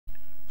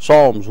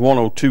Psalms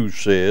 102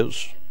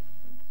 says,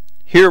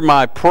 "Hear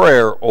my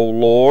prayer, O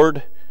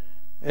Lord,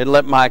 and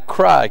let my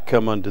cry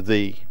come unto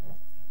thee.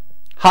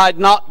 Hide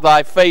not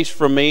thy face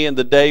from me in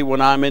the day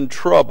when I'm in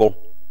trouble.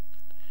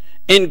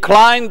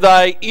 Incline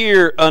thy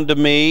ear unto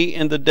me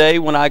in the day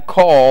when I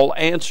call.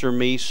 Answer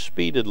me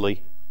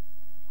speedily.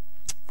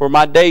 For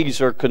my days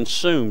are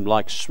consumed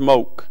like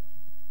smoke,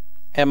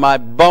 and my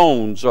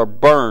bones are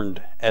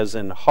burned as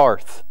in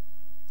hearth.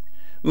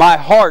 My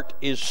heart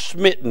is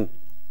smitten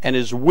and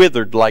is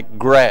withered like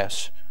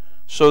grass,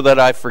 so that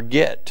I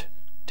forget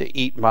to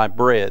eat my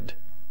bread.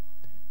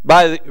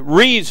 By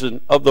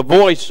reason of the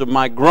voice of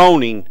my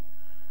groaning,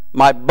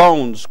 my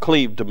bones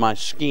cleave to my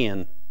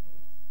skin.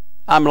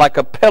 I'm like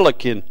a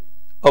pelican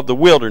of the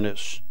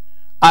wilderness.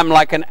 I'm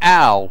like an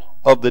owl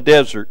of the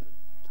desert.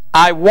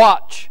 I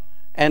watch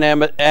and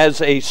am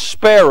as a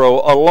sparrow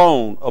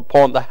alone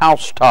upon the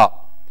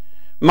housetop.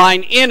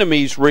 Mine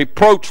enemies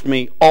reproach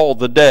me all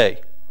the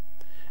day.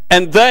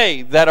 And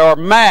they that are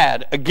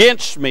mad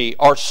against me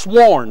are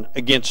sworn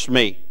against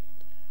me.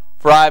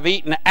 For I have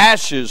eaten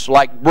ashes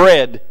like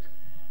bread,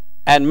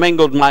 and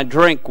mingled my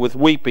drink with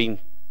weeping.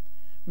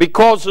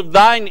 Because of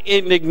thine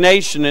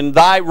indignation and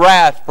thy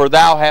wrath, for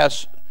thou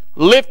hast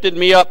lifted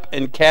me up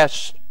and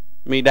cast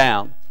me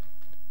down.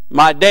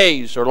 My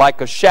days are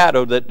like a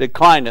shadow that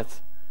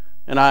declineth,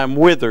 and I am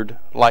withered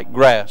like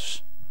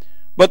grass.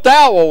 But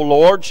thou, O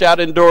Lord, shalt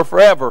endure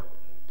forever,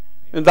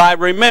 and thy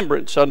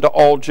remembrance unto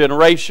all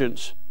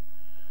generations.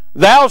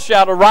 Thou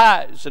shalt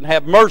arise and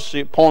have mercy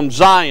upon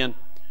Zion,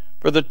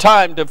 for the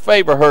time to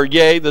favor her,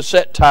 yea, the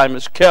set time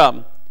is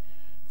come.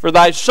 For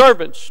thy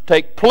servants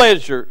take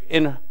pleasure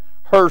in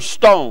her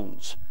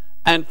stones,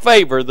 and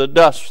favor the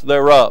dust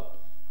thereof.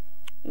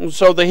 And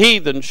so the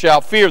heathen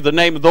shall fear the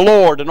name of the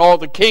Lord, and all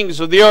the kings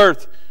of the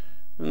earth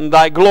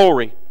thy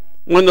glory.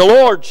 When the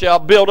Lord shall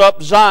build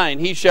up Zion,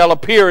 he shall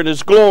appear in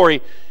his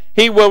glory.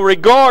 He will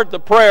regard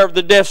the prayer of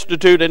the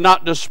destitute, and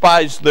not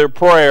despise their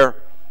prayer.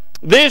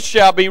 This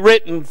shall be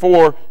written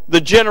for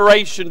the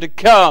generation to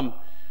come,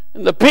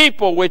 and the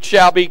people which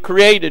shall be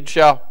created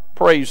shall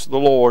praise the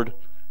Lord.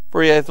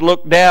 For he hath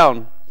looked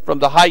down from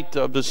the height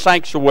of the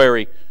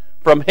sanctuary.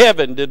 From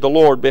heaven did the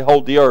Lord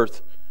behold the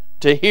earth,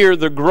 to hear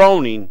the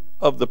groaning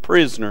of the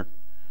prisoner,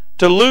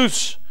 to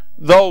loose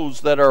those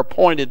that are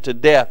appointed to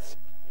death,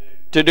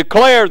 to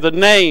declare the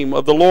name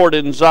of the Lord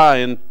in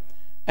Zion,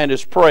 and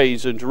his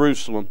praise in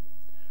Jerusalem.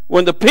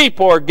 When the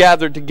people are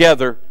gathered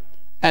together,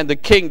 and the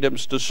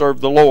kingdoms to serve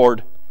the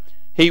Lord.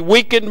 He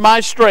weakened my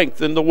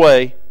strength in the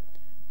way.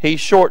 He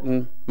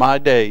shortened my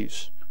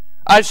days.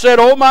 I said,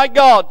 O my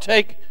God,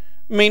 take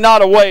me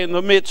not away in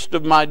the midst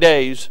of my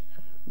days.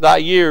 Thy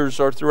years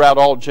are throughout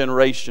all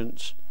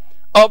generations.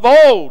 Of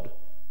old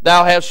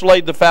thou hast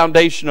laid the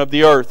foundation of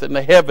the earth, and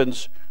the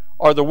heavens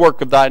are the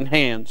work of thine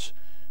hands.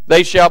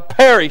 They shall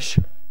perish,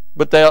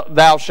 but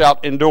thou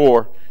shalt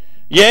endure.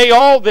 Yea,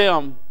 all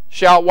them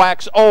shall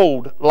wax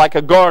old like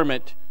a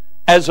garment,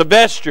 as a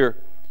vesture.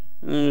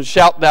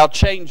 Shalt thou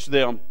change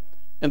them,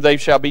 and they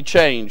shall be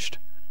changed.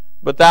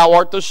 But thou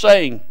art the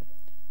same,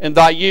 and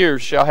thy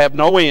years shall have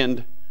no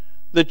end.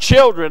 The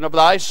children of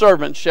thy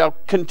servants shall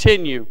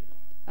continue,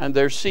 and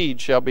their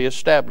seed shall be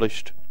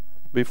established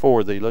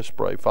before thee. Let's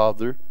pray.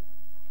 Father,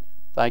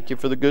 thank you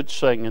for the good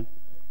singing.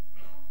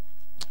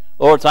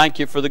 Lord, thank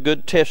you for the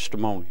good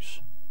testimonies.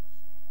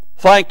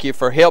 Thank you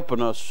for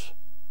helping us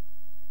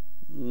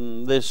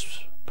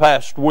this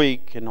past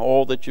week and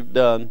all that you've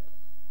done.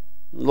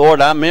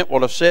 Lord, I meant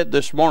what I said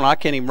this morning. I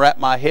can't even wrap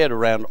my head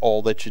around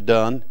all that you've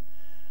done.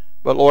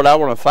 But Lord, I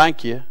want to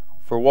thank you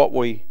for what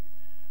we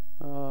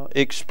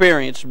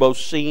experienced, both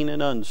seen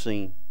and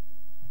unseen.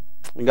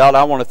 And God,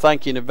 I want to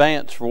thank you in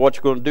advance for what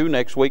you're going to do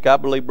next week. I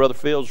believe Brother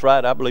Phil's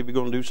right. I believe you're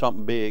going to do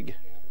something big.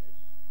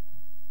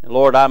 And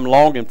Lord, I'm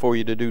longing for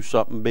you to do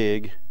something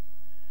big.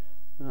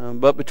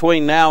 But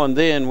between now and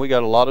then, we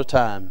got a lot of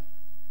time.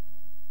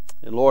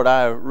 And Lord,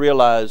 I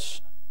realize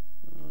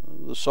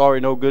the sorry,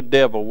 no good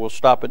devil will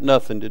stop at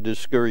nothing to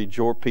discourage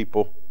your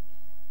people.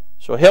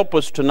 So help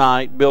us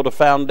tonight, build a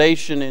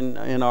foundation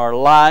in our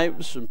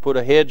lives and put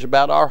a hedge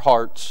about our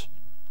hearts,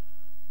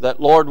 that,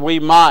 Lord,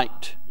 we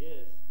might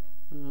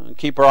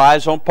keep our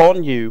eyes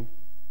upon you,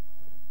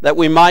 that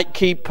we might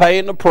keep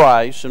paying the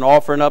price and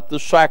offering up the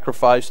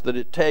sacrifice that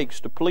it takes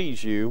to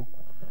please you,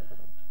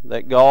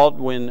 that, God,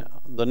 when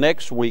the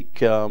next week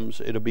comes,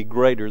 it'll be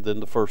greater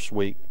than the first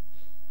week.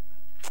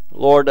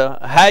 Lord,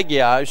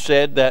 Haggai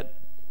said that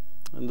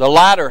the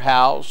latter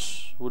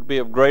house would be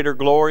of greater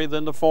glory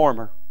than the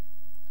former.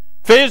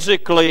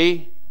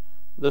 Physically,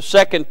 the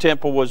second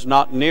temple was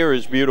not near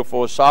as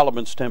beautiful as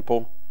Solomon's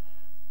temple,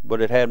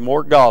 but it had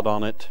more God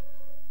on it.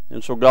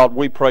 And so, God,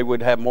 we pray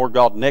we'd have more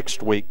God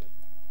next week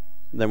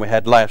than we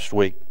had last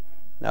week.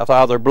 Now,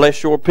 Father,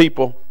 bless your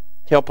people.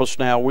 Help us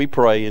now, we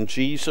pray, in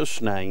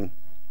Jesus' name.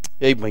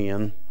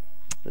 Amen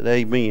and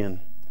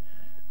amen.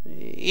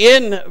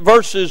 In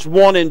verses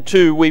 1 and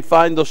 2, we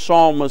find the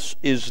psalmist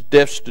is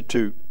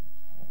destitute.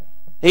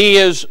 He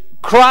is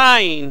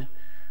crying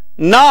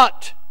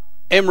not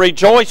and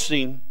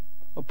rejoicing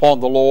upon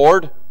the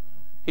Lord.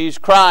 He's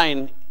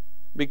crying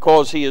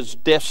because he is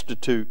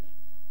destitute.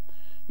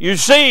 You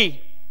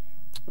see,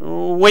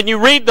 when you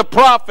read the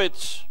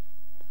prophets,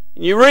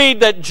 you read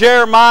that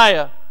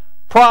Jeremiah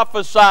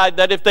prophesied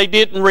that if they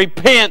didn't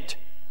repent,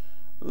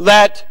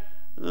 that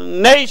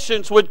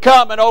nations would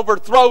come and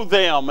overthrow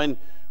them. And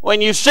when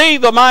you see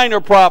the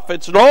minor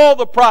prophets and all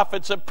the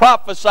prophets that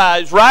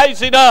prophesied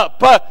rising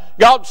up,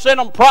 God sent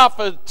them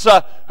prophets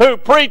who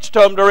preached to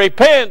them to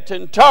repent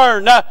and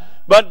turn.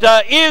 But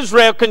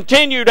Israel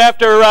continued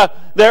after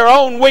their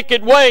own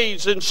wicked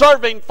ways and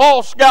serving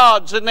false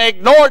gods, and they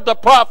ignored the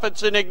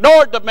prophets and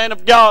ignored the men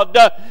of God.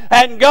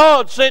 And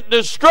God sent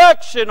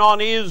destruction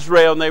on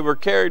Israel, and they were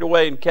carried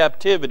away in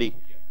captivity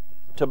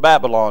to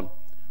Babylon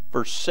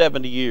for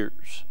 70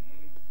 years.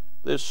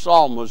 This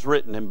psalm was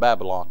written in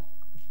Babylon.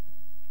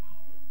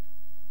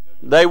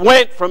 They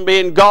went from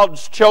being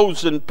God's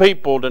chosen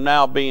people to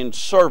now being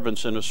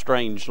servants in a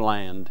strange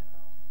land.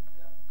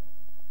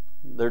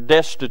 They're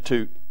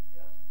destitute.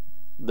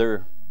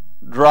 They're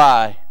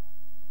dry.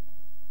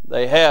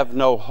 They have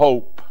no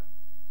hope.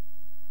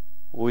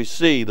 We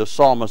see the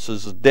psalmist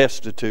is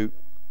destitute.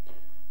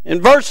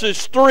 In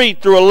verses 3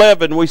 through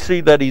 11, we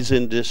see that he's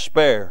in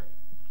despair.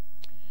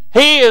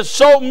 He is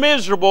so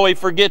miserable he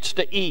forgets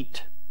to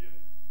eat.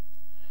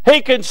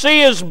 He can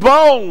see his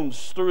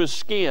bones through his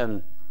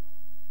skin.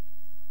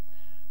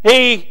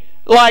 He,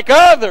 like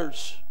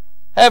others,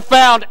 have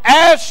found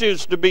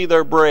ashes to be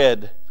their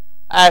bread.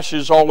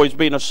 Ashes always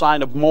being a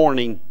sign of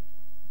mourning,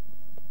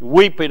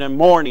 weeping and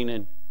mourning,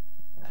 and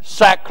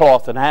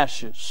sackcloth and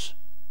ashes.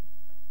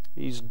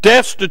 He's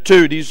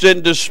destitute. He's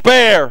in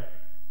despair.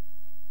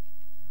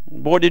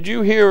 Boy, did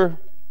you hear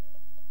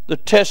the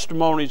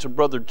testimonies of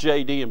Brother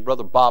J.D. and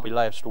Brother Bobby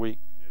last week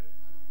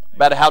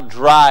about how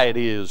dry it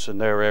is in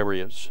their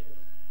areas,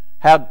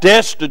 how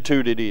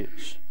destitute it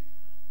is?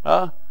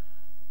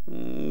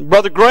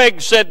 Brother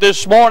Greg said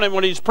this morning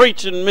when he's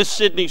preaching, Miss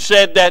Sidney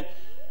said that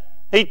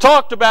he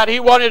talked about he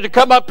wanted to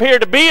come up here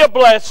to be a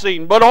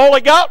blessing, but all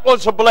he got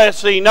was a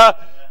blessing.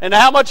 And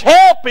how much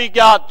help he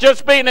got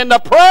just being in the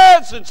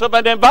presence of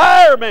an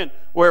environment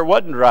where it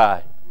wasn't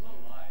dry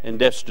and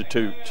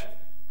destitute.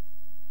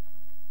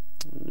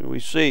 We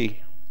see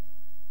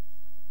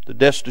the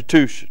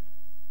destitution.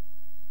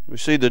 We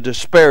see the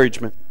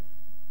disparagement.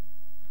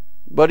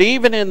 But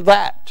even in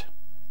that,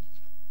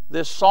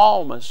 this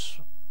psalmist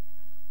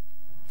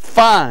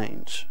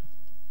finds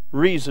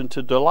reason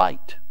to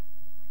delight.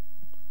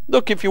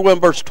 Look, if you will, in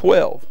verse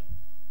 12.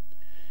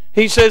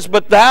 He says,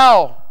 "But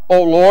thou,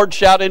 O Lord,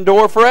 shalt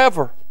endure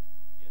forever,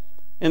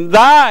 and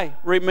thy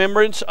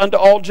remembrance unto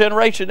all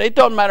generations." It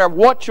doesn't matter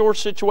what your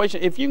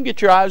situation. If you can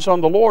get your eyes on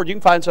the Lord, you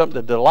can find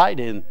something to delight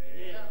in.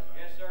 Yes,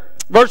 sir.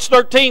 Verse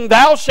 13,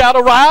 "Thou shalt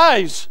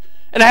arise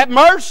and have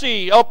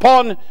mercy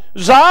upon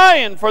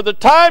Zion, for the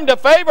time to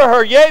favor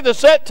her, yea, the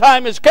set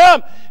time is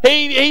come."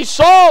 He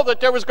saw that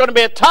there was going to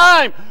be a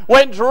time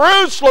when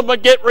Jerusalem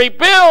would get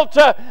rebuilt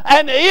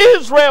and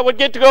Israel would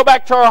get to go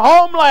back to her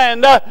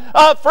homeland.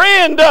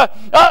 Friend,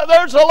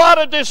 there's a lot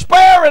of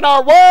despair in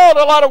our world,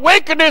 a lot of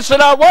wickedness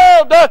in our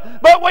world,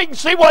 but we can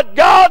see what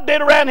God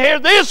did around here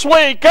this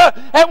week,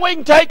 and we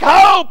can take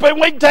hope and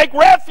we can take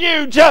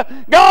refuge.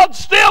 God's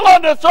still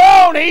on the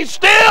throne. He's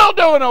still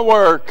doing a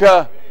work.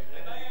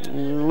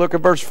 Look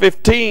at verse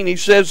 15. He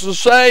says the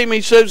same.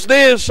 He says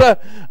this, "So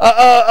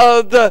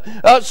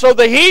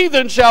the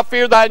heathen shall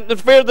fear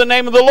the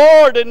name of the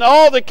Lord, and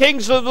all the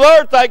kings of the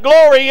earth thy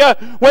glory.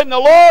 When the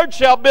Lord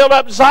shall build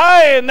up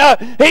Zion,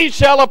 he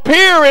shall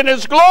appear in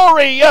his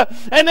glory."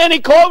 And then he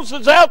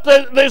closes out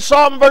this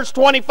psalm in verse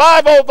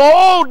 25. "O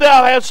behold,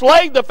 thou hast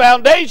laid the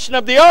foundation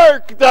of the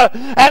earth,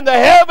 and the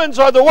heavens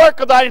are the work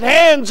of thine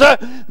hands.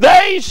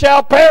 They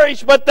shall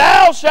perish, but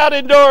thou shalt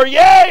endure.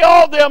 Yea,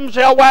 all them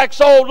shall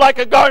wax old like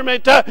a garment.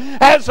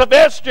 As a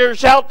vesture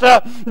shalt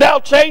thou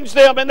change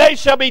them, and they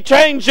shall be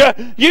changed."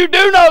 You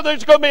do know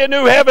there's going to be a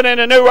new heaven and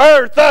a new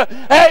earth.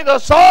 Hey, the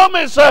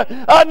psalmist,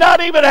 not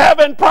even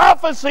having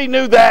prophecy,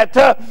 knew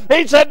that.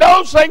 He said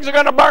those things are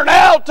going to burn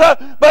out,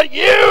 but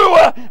you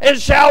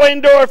shall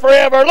endure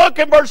forever. Look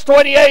in verse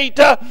 28.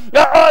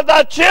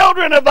 "The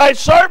children of thy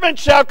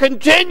servants shall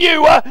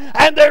continue,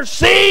 and their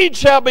seed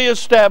shall be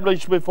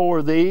established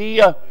before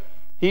thee."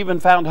 He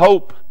even found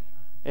hope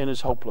in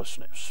his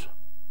hopelessness.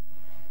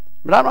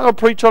 But I'm not going to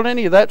preach on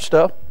any of that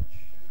stuff.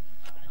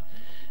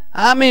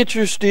 I'm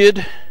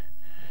interested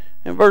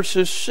in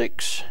verses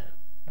 6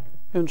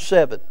 and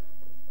 7.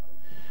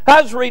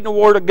 I was reading the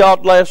Word of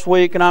God last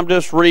week, and I'm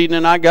just reading,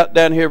 and I got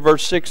down here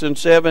verse 6 and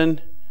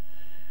 7.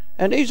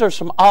 And these are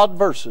some odd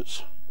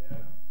verses.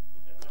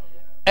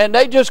 And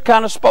they just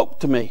kind of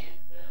spoke to me.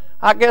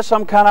 I guess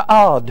I'm kind of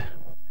odd.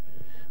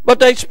 But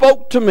they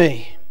spoke to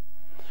me.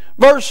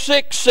 Verse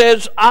 6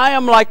 says, "I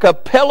am like a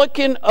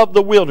pelican of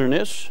the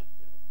wilderness.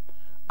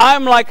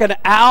 I'm like an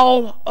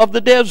owl of the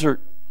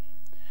desert.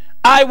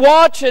 I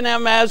watch and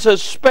am as a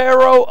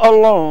sparrow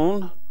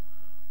alone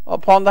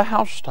upon the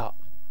housetop."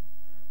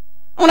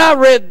 When I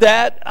read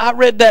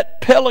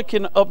that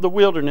pelican of the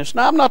wilderness.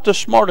 Now, I'm not the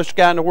smartest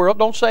guy in the world.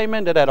 Don't say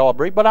amen to that,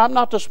 Aubrey, but I'm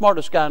not the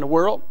smartest guy in the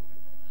world.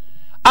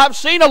 I've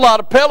seen a lot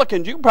of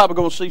pelicans. You're probably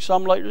going to see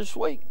some later this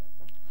week.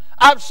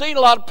 I've seen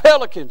a lot of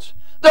pelicans.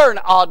 They're an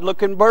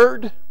odd-looking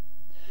bird.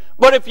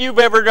 But if you've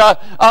ever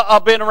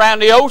been around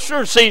the ocean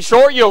or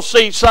seashore, you'll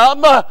see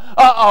some.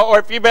 Or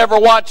if you've ever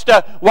watched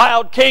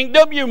Wild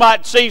Kingdom, you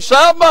might see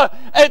some.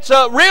 It's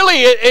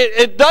really,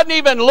 it doesn't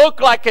even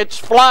look like it's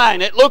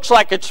flying. It looks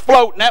like it's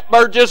floating. That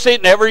bird just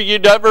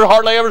you'd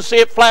hardly ever see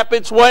it flap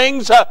its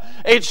wings.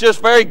 It's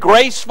just very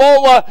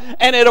graceful,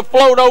 and it'll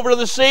float over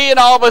the sea, and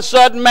all of a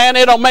sudden, man,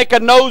 it'll make a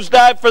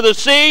nosedive for the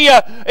sea.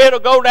 It'll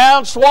go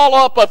down, swallow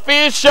up a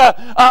fish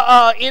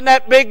in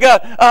that big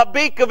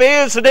beak of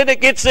his, and then it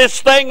gets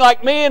this thing like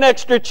me, an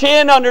extra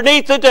chin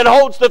underneath it that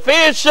holds the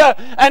fish,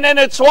 and then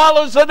it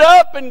swallows it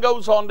up and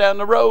goes on down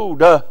the road.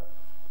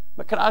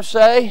 But can I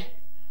say,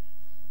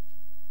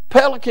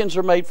 pelicans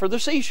are made for the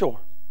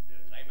seashore.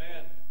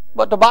 Amen.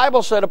 But the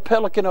Bible said a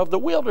pelican of the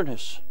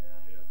wilderness.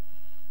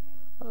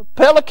 A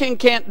pelican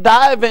can't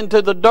dive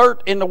into the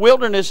dirt in the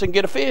wilderness and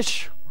get a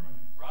fish.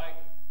 Right.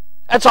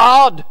 That's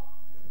odd.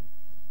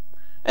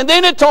 And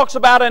then it talks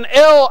about an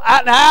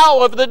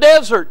owl of the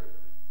desert.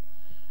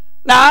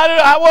 Now,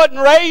 I wasn't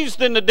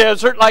raised in the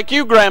desert like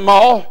you,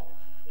 Grandma.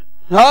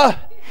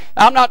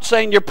 I'm not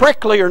saying you're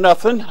prickly or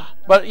nothing,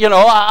 but,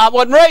 I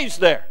wasn't raised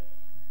there.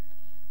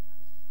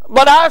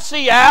 But I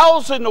see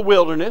owls in the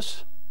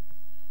wilderness.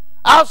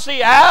 I'll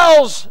see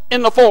owls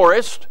in the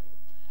forest.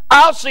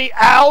 I'll see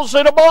owls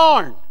in a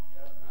barn.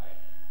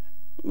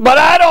 But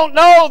I don't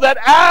know that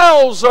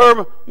owls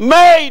are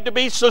made to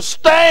be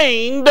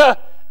sustained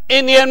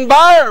in the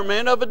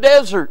environment of a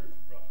desert.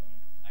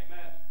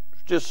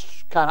 It's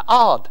just kind of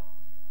odd.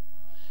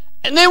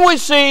 And then we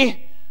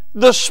see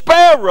the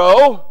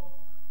sparrow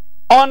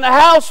on the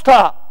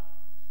housetop.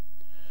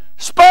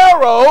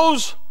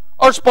 Sparrows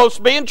are supposed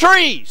to be in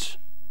trees,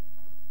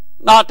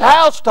 not the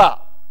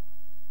housetop.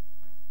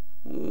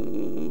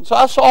 So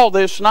I saw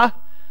this, and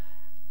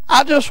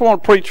I just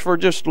want to preach for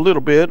just a little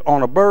bit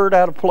on a bird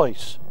out of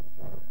place.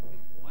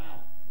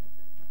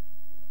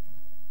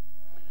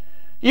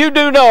 You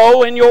do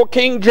know in your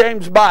King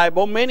James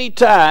Bible, many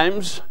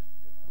times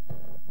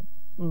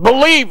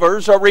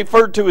believers are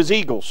referred to as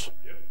eagles.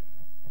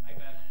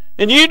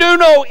 And you do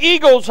know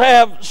eagles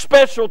have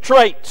special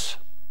traits.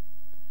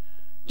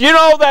 Do you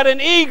know that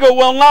an eagle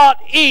will not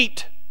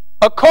eat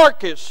a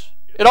carcass?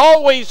 It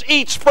always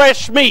eats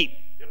fresh meat.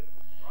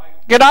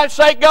 Can I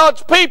say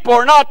God's people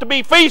are not to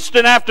be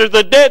feasting after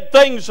the dead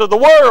things of the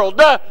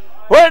world?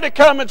 We're to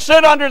come and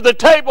sit under the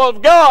table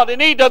of God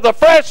and eat of the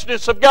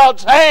freshness of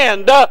God's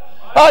hand.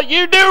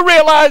 You do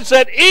realize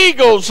that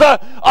eagles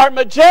are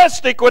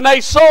majestic when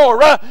they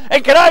soar.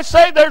 And can I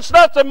say there's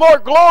nothing more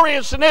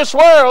glorious in this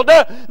world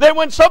than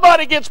when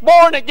somebody gets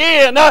born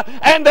again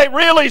and they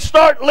really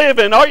start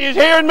living. Are you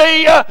hearing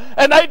me?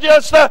 And they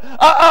just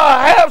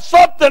have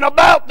something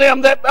about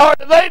them that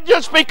they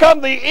just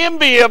become the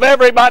envy of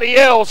everybody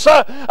else.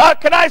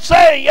 Can I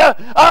say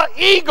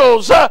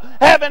eagles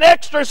have an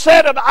extra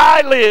set of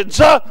eyelids.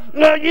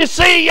 You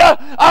see,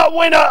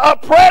 when a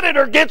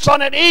predator gets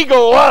on an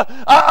eagle,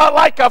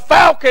 like a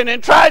falcon,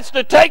 and tries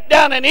to take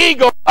down an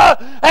eagle,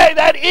 hey,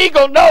 that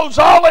eagle knows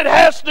all it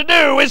has to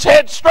do is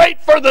head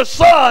straight for the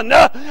sun.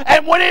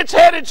 And when it's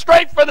headed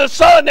straight for the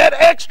sun, that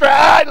extra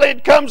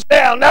eyelid comes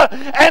down,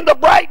 and the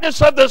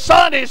brightness of the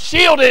sun is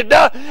shielded.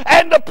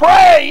 And the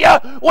prey,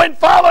 when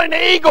following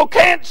the eagle,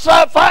 can't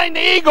find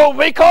the eagle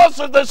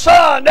because of the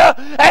sun.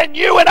 And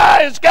you and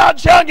I, as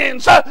God's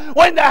youngins,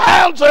 when the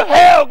hounds of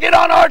hell get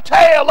on our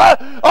tail,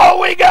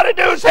 all we got to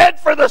do is head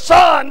for the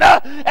sun.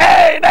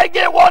 Hey, they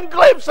get one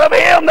glimpse of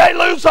him, they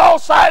lose all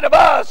sight of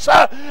us.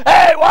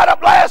 Hey, what a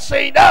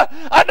blessing.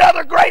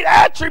 Another great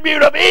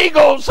attribute of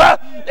eagles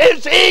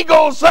is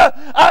eagles.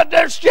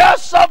 There's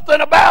just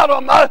something about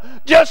them.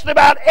 Just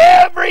about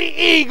every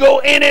eagle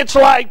in its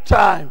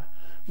lifetime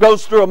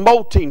goes through a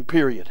molting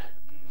period.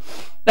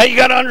 Now you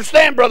got to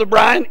understand, Brother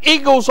Brian,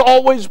 eagles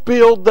always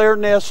build their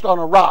nest on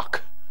a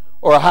rock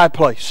or a high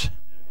place.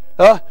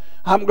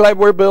 I'm glad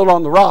we're built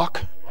on the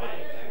rock.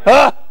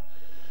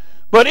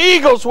 But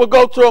eagles will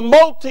go through a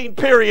molting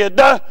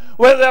period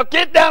where they'll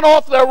get down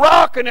off their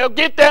rock and they'll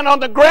get down on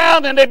the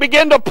ground and they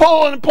begin to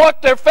pull and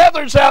pluck their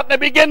feathers out and they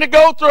begin to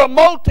go through a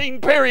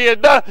molting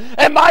period.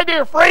 And my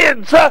dear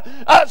friends,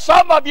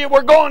 some of you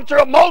were going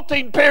through a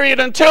molting period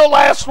until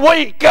last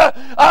week.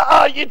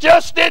 You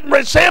just didn't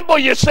resemble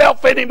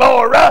yourself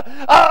anymore.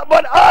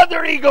 But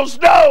other eagles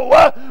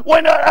know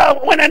when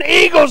an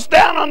eagle's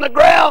down on the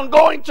ground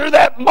going through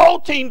that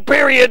molting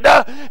period,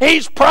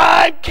 he's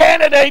prime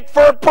candidate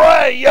for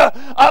prey.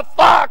 A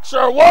fox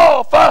or a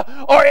wolf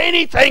or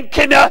anything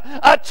can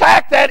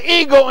attack that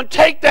eagle and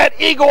take that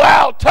eagle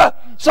out.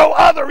 So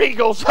other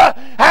eagles,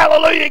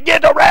 hallelujah,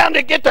 get around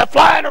it, get to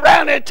flying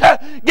around it,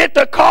 get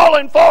to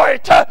calling for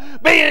it,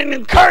 be an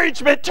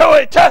encouragement to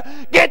it,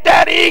 get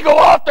that eagle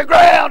off the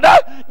ground,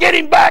 get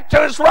him back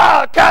to his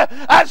rock.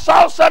 I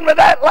saw some of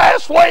that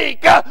last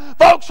week.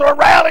 Folks were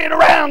rallying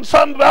around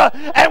some,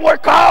 and we're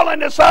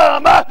calling to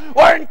some,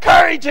 we're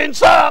encouraging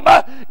some,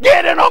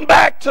 getting them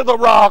back to the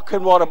rock,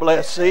 and what a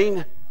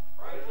blessing.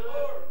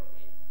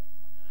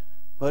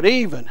 But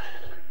even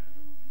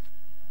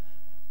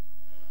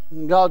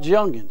God's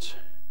youngins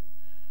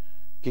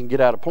can get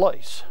out of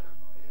place.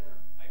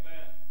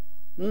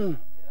 There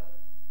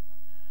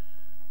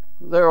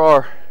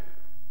are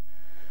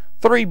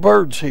 3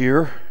 birds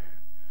here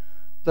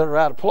that are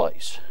out of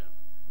place.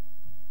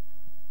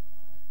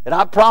 And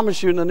I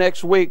promise you in the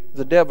next week,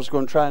 the devil's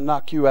going to try and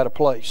knock you out of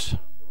place.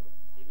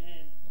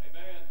 Amen.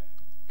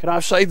 Can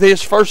I say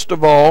this? First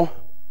of all,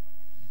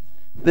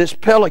 this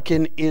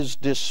pelican is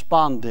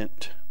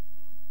despondent.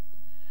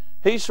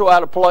 He's so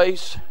out of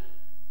place.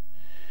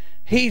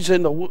 He's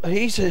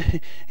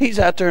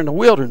out there in the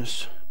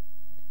wilderness.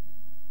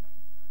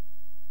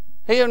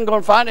 He isn't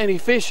going to find any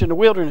fish in the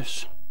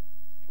wilderness.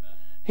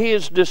 He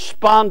is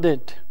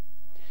despondent.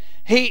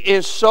 He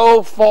is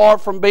so far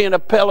from being a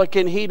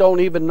pelican, he don't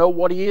even know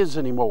what he is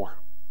anymore.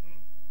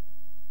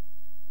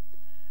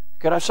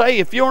 Can I say,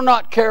 if you're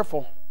not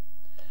careful,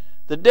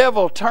 the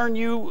devil will turn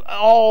you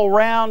all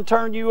around,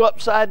 turn you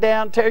upside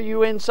down, tear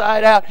you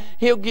inside out.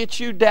 He'll get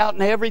you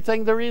doubting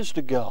everything there is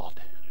to God.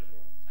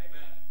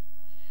 Amen.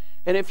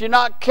 And if you're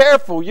not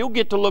careful, you'll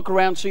get to look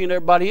around seeing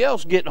everybody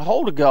else getting a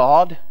hold of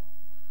God,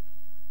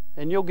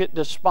 and you'll get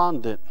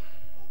despondent.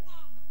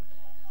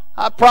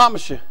 I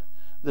promise you,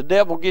 the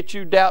devil will get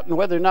you doubting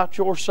whether or not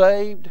you're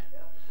saved.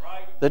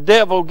 The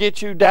devil will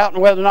get you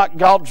doubting whether or not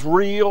God's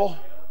real.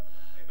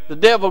 The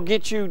devil will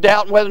get you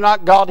doubting whether or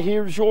not God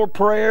hears your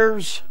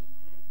prayers.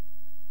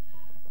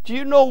 Do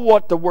you know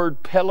what the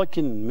word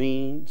pelican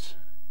means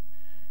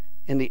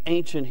in the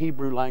ancient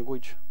Hebrew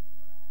language?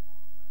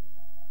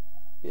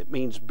 It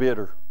means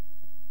bitter.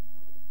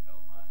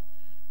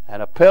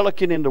 And a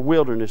pelican in the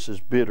wilderness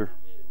is bitter.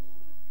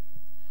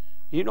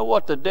 You know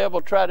what the devil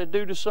tried to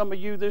do to some of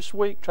you this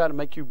week? Try to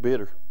make you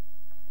bitter.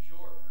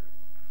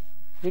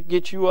 He'll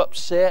get you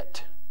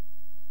upset.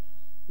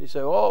 You say,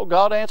 oh,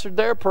 God answered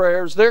their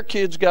prayers. Their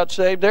kids got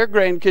saved. Their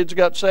grandkids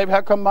got saved.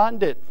 How come mine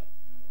didn't?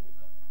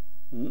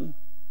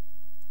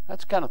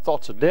 That's the kind of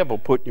thoughts the devil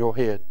put in your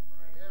head.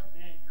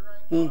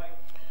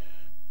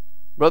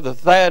 Brother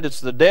Thad, it's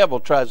the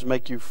devil tries to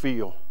make you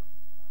feel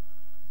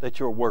that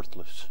you're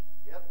worthless.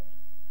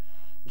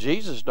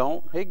 Jesus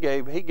don't. He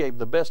gave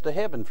the best of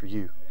heaven for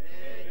you.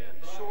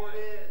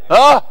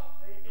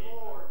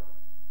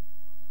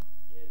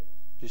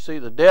 You see,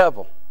 the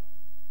devil,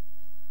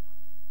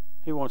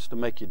 he wants to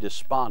make you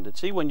despondent.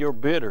 See, when you're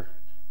bitter,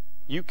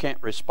 you can't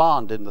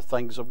respond in the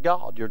things of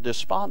God. You're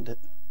despondent.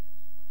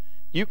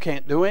 You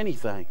can't do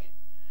anything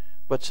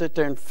but sit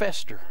there and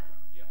fester.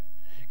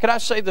 Can I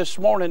say this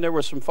morning there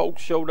were some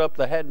folks showed up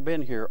that hadn't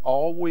been here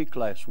all week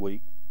last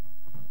week.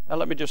 Now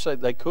let me just say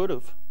they could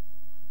have.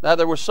 Now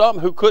there were some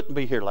who couldn't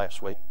be here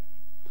last week.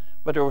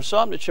 But there were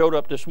some that showed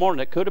up this morning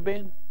that could have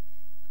been,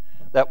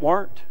 that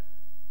weren't.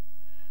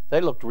 They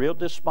looked real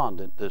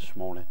despondent this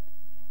morning.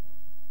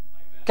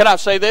 Can I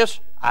say this?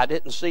 I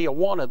didn't see a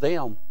one of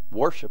them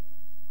worship.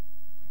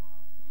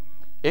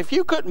 If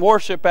you couldn't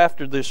worship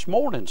after this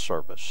morning's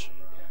service,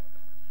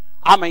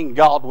 I mean,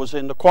 God was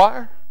in the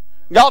choir.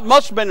 God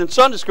must have been in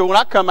Sunday school. When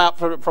I come out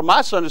from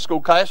my Sunday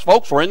school class,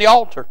 folks were in the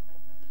altar.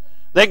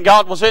 Then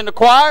God was in the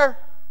choir.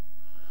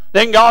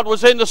 Then God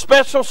was in the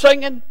special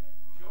singing.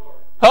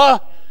 Huh?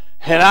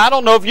 And I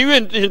don't know if you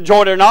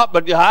enjoyed it or not,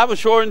 but I was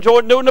sure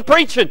enjoyed doing the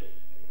preaching.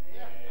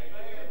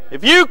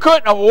 If you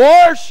couldn't have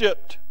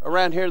worshipped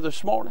around here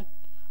this morning.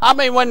 I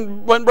mean,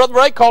 when Brother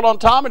Ray called on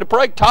Tommy to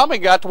pray, Tommy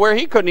got to where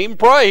he couldn't even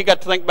pray. He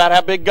got to think about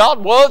how big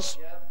God was.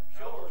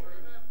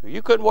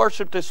 You couldn't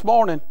worship this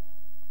morning.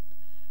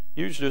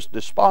 You was just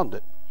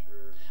despondent.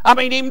 I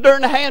mean, even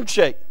during the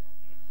handshake.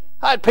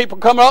 I had people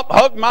come up,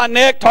 hug my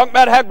neck, talking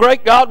about how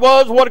great God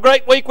was, what a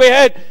great week we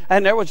had.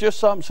 And there was just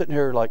some sitting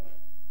here like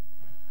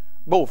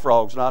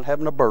bullfrogs not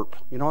having a burp.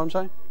 You know what I'm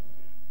saying?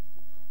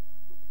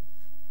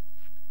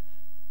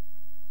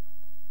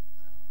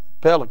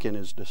 Pelican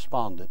is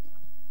despondent.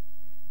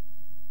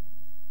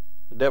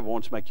 The devil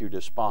wants to make you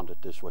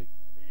despondent this week.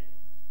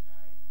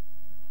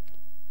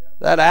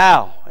 That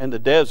owl in the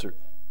desert,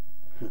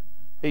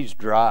 he's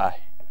dry.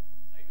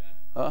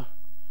 Huh?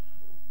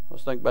 I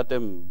was thinking about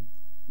them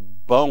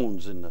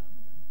bones in the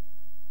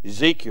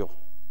Ezekiel.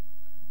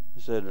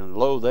 He said, and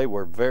lo, they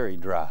were very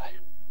dry.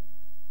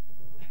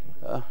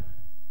 I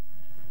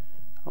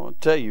want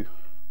to tell you,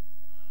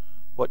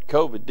 what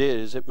COVID did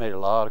is it made a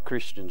lot of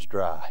Christians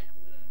dry.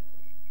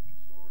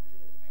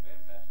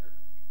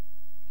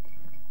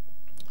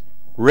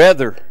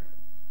 Rather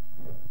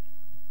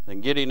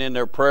than getting in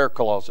their prayer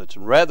closets,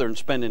 and rather than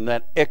spending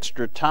that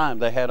extra time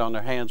they had on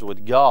their hands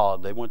with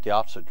God, they went the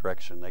opposite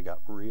direction. They got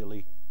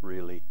really,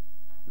 really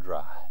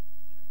dry.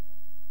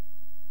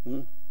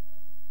 There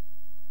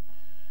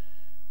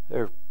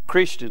are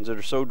Christians that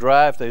are so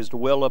dry, if they was to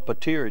well up a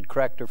tear, it'd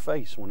crack their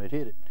face when it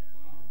hit it.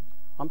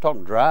 I'm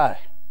talking dry.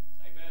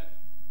 Amen.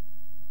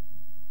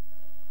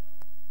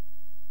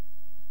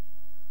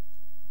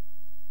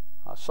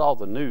 I saw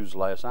the news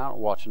last night. I don't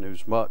watch the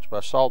news much, but I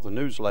saw the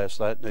news last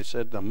night, and they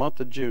said in the month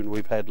of June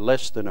we've had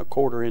less than a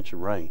quarter inch of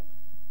rain.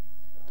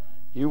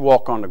 You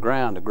walk on the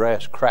ground, the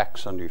grass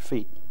cracks under your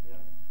feet.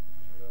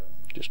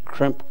 Just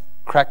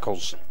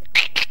crackles.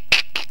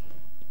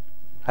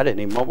 I didn't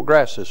even mow my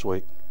grass this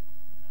week.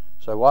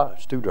 So why?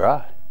 It's too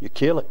dry. You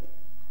kill it.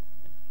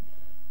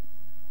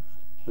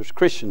 There's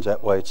Christians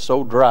that way. It's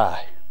so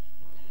dry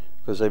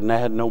because they've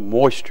had no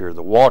moisture.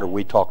 The water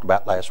we talked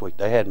about last week,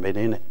 they hadn't been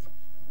in it.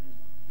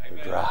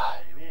 They're dry.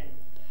 Amen.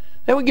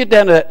 Then we get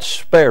down to that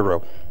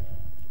sparrow.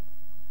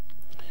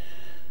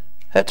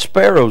 That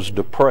sparrow's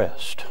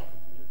depressed.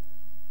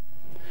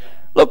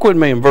 Look with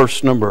me in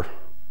verse number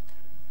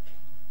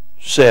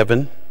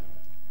 7.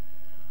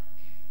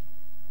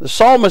 The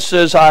psalmist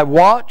says, I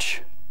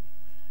watch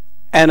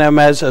and am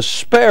as a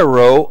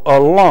sparrow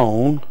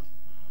alone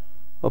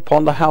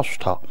upon the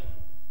housetop.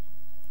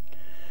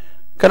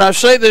 Can I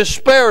say this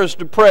sparrow is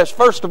depressed?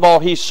 First of all,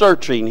 he's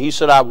searching. He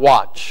said, I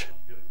watch.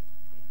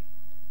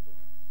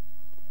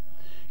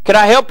 Can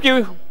I help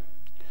you?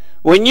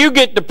 When you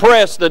get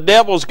depressed, the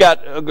devil's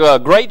got a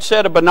great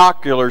set of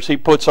binoculars he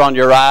puts on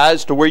your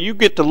eyes to where you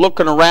get to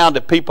looking around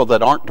at people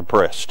that aren't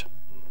depressed.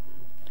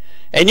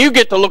 And you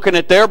get to looking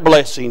at their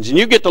blessings, and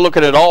you get to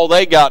looking at all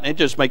they got, and it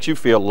just makes you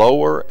feel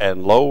lower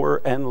and lower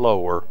and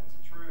lower.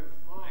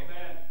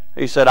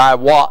 He said, I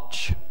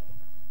watch,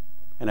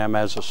 and am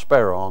as a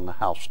sparrow on the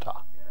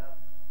housetop.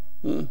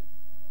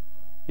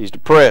 He's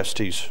depressed.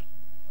 He's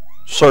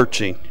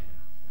searching.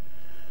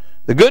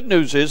 The good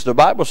news is the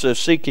Bible says,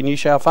 seek and ye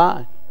shall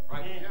find.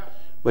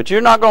 But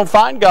you're not going to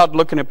find God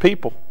looking at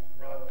people.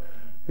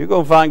 You're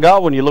going to find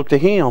God when you look to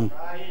Him,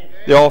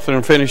 the author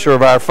and finisher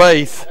of our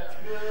faith.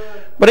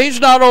 But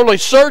he's not only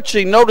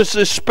searching. Notice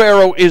this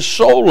sparrow is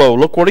solo.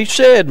 Look what he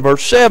said in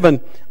verse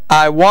 7.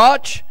 I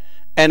watch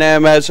and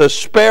am as a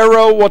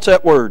sparrow, what's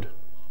that word?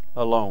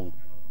 Alone.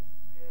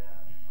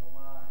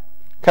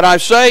 Can I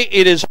say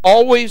it is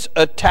always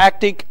a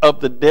tactic of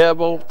the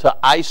devil to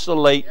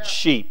isolate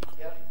sheep?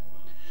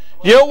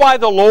 You know why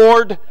the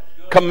Lord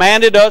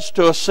commanded us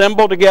to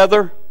assemble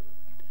together?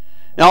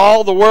 Now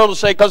all the world will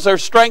say, because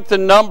there's strength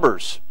in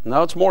numbers.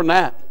 No, it's more than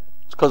that.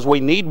 It's because we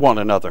need one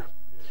another.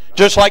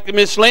 Just like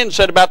Miss Lynn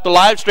said about the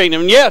live stream.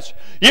 And yes,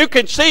 you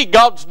can see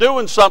God's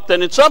doing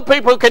something. And some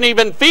people can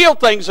even feel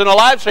things in a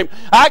live stream.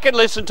 I can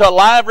listen to a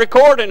live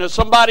recording of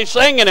somebody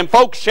singing and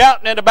folks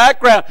shouting in the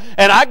background.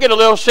 And I get a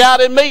little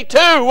shout in me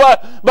too.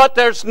 But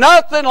there's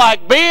nothing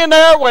like being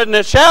there when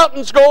the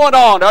shouting's going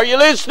on. Are you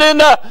listening?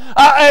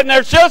 And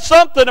there's just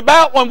something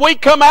about when we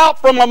come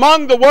out from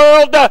among the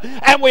world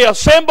and we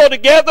assemble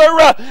together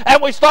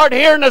and we start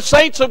hearing the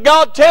saints of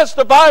God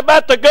testify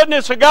about the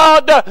goodness of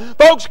God.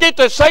 Folks get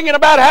to singing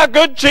about how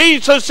good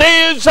Jesus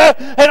is,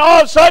 and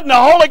all of a sudden the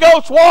Holy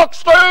Ghost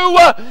walks through.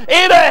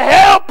 It'll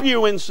help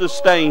you and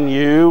sustain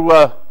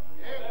you.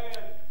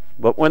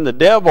 But when the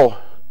devil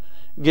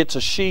gets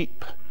a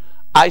sheep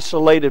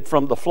isolated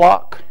from the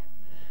flock,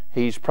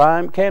 he's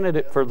prime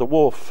candidate for the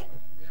wolf.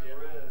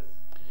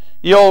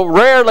 You'll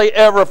rarely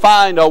ever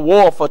find a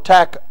wolf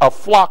attack a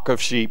flock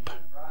of sheep,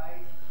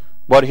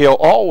 but he'll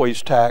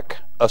always attack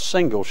a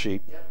single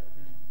sheep.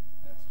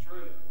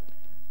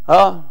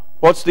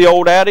 What's the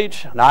old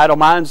adage? An idle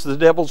mind's the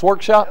devil's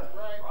workshop.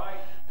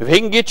 If he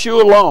can get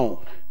you alone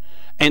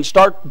and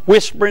start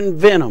whispering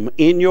venom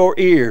in your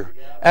ear,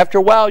 after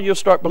a while you'll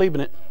start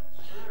believing it.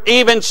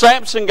 Even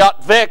Samson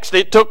got vexed.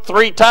 It took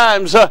 3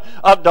 times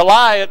of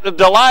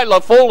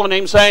Delilah fooling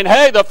him, saying,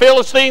 hey, the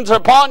Philistines are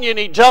upon you, and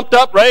he jumped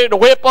up ready to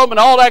whip them and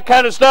all that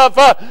kind of stuff.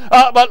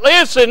 But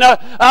listen,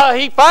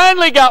 he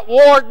finally got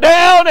worn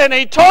down, and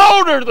he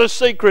told her the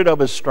secret of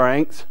his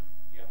strength.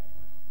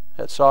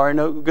 That sorry,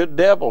 no good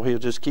devil, he'll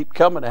just keep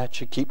coming at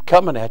you, keep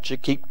coming at you,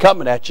 keep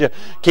coming at you,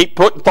 keep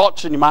putting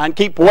thoughts in your mind,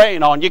 keep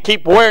weighing on you,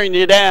 keep wearing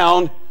you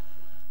down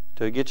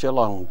till he gets you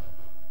alone.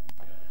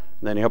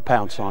 And then he'll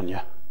pounce on you.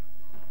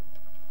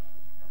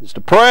 He's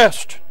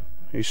depressed,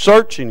 he's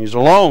searching, he's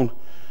alone,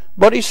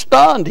 but he's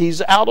stunned,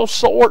 he's out of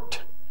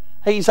sort,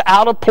 he's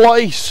out of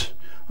place.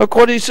 Look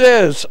what he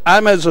says,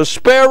 I'm as a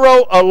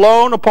sparrow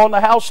alone upon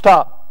the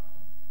housetop.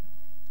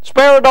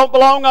 Sparrow don't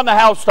belong on the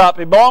housetop,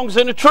 he belongs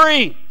in a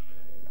tree.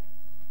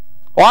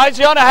 Why is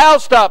he on a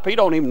housetop? He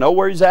don't even know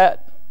where he's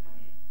at.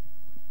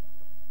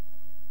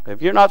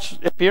 If you're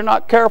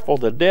not careful,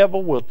 the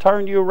devil will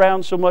turn you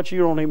around so much you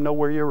don't even know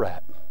where you're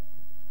at.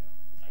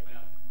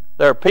 Amen.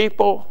 There are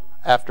people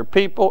after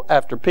people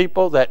after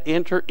people that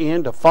enter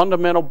into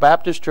fundamental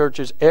Baptist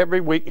churches every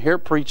week here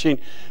preaching,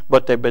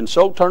 but they've been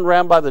so turned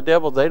around by the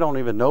devil they don't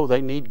even know they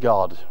need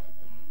God.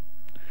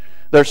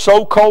 They're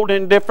so cold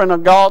and indifferent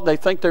of God they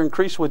think they're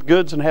increased with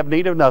goods and have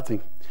need of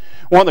nothing.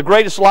 One of the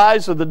greatest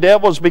lies of the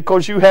devil is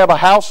because you have a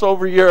house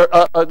over your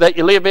that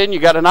you live in, you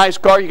got a nice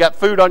car, you got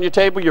food on your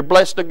table, you're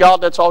blessed of God,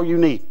 that's all you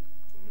need.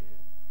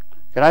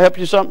 Can I help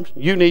you something?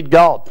 You need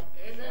God.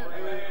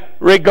 Amen.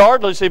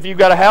 Regardless if you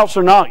got a house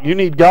or not, you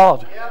need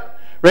God. Yep.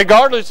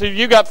 Regardless if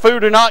you got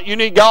food or not, you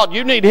need God.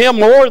 You need Him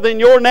more than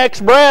your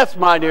next breath,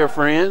 my dear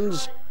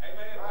friends.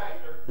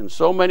 Amen. And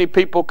so many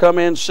people come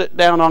in, sit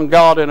down on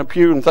God in a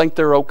pew and think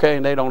they're okay,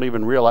 and they don't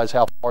even realize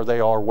how far they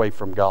are away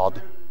from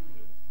God.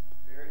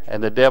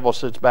 And the devil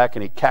sits back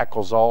and he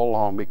cackles all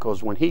along,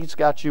 because when he's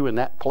got you in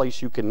that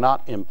place, you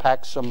cannot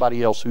impact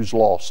somebody else who's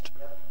lost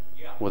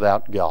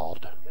without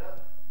God.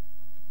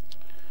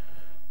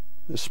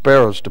 The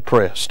sparrow's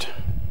depressed.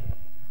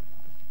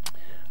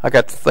 I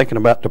got to thinking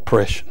about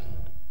depression.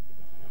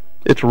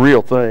 It's a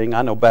real thing.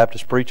 I know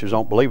Baptist preachers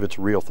don't believe it's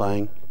a real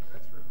thing.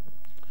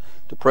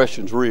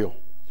 Depression's real.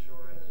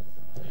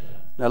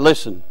 Now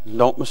listen,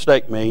 don't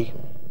mistake me.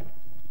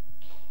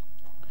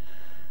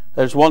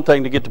 There's one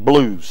thing to get the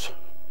blues.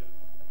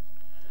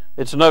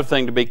 It's another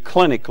thing to be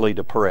clinically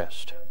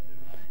depressed.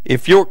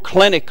 If you're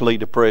clinically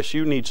depressed,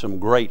 you need some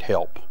great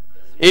help.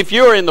 If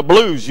you're in the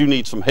blues, you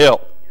need some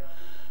help.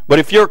 But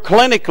if you're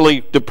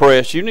clinically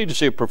depressed, you need to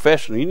see a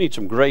professional. You need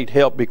some great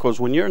help, because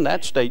when you're in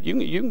that state, you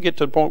can get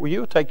to the point where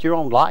you'll take your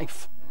own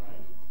life.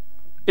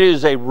 It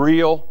is a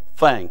real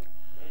thing.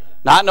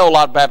 Now, I know a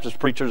lot of Baptist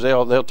preachers,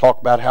 they'll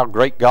talk about how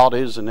great God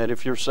is and that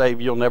if you're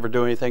saved, you'll never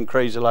do anything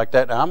crazy like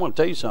that. Now, I'm going to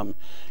tell you something.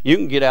 You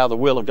can get out of the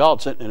will of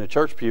God sitting in a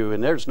church pew,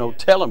 and there's no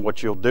telling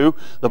what you'll do.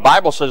 The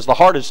Bible says the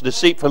heart is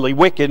deceitfully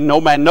wicked, and no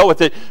man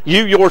knoweth it.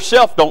 You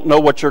yourself don't know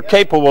what you're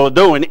capable of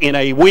doing in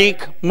a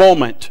weak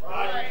moment.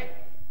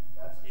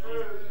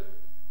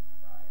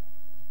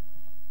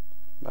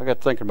 I got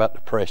thinking about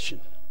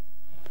depression.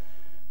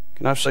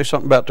 Can I say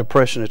something about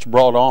depression? It's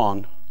brought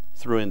on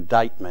through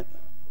indictment.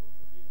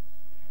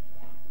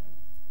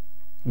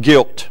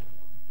 Guilt.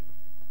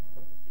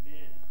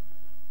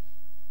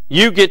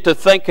 You get to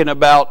thinking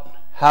about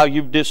how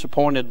you've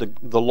disappointed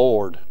the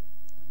Lord,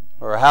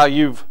 or how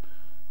you've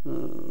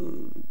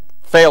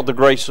failed the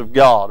grace of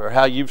God, or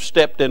how you've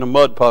stepped in a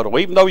mud puddle.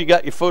 Even though you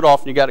got your foot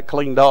off and you got it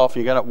cleaned off,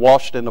 you got it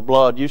washed in the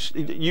blood,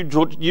 you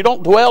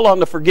don't dwell on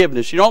the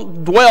forgiveness. You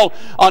don't dwell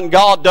on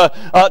God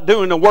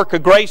doing the work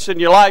of grace in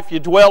your life. You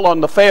dwell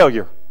on the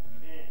failure.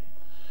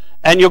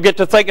 And you'll get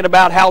to thinking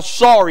about how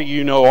sorry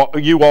you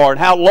are, and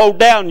how low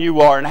down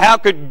you are, and how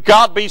could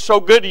God be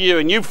so good to you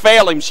and you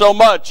fail Him so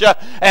much,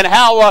 and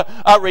how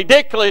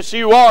ridiculous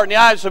you are in the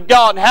eyes of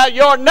God, and how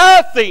you're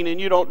nothing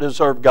and you don't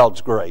deserve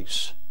God's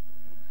grace.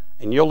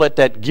 And you'll let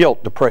that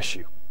guilt depress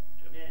you.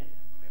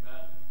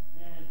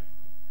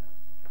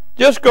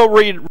 Just go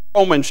read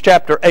Romans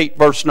chapter 8,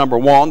 verse number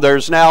 1.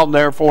 There's now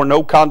therefore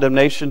no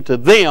condemnation to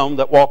them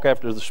that walk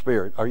after the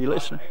Spirit. Are you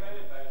listening?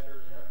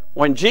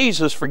 When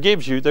Jesus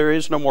forgives you, there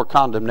is no more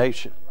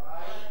condemnation.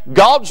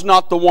 God's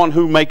not the one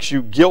who makes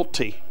you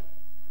guilty.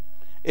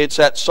 It's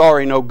that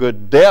sorry, no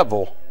good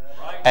devil.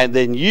 And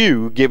then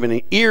you giving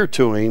an ear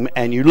to him,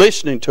 and you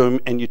listening to him,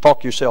 and you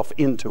talk yourself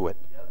into it.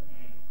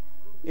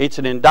 It's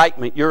an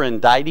indictment. You're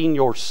indicting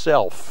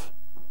yourself.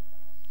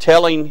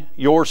 Telling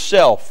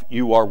yourself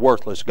you are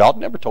worthless. God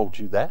never told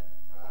you that.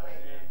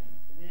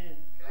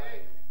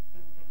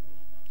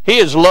 He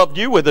has loved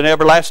you with an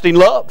everlasting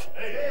love.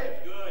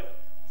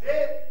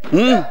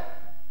 I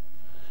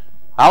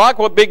like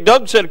what Big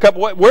Doug said a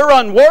couple ways. We're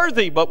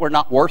unworthy, but we're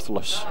not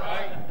worthless.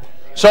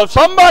 So if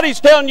somebody's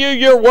telling you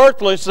you're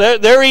worthless,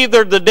 they're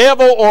either the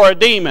devil or a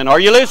demon. Are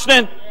you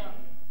listening?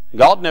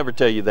 God never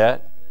tell you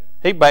that.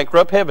 He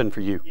bankrupt heaven for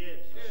you.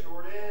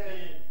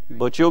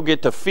 But you'll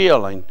get to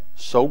feeling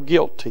so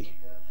guilty.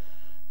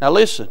 Now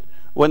listen,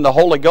 when the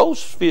Holy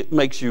Ghost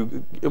makes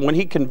you, when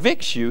He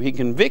convicts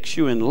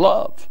you in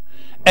love.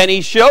 And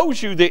He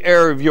shows you the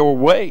error of your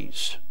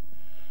ways.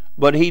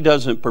 But He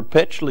doesn't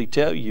perpetually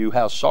tell you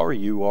how sorry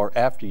you are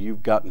after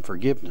you've gotten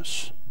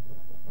forgiveness.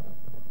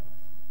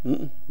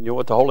 You know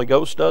what the Holy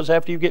Ghost does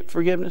after you get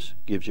forgiveness?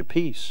 Gives you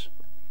peace.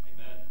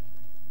 Amen.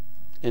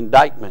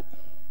 Indictment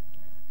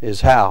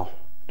is how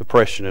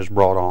depression is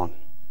brought on.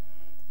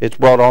 It's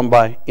brought on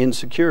by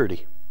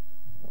insecurity.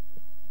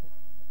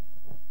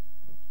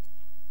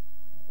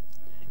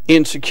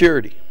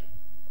 Insecurity.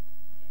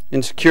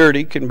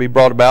 Insecurity can be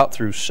brought about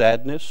through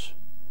sadness,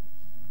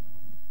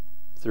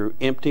 through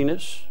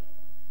emptiness,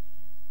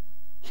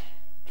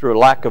 through a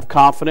lack of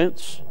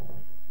confidence.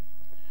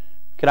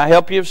 Can I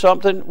help you with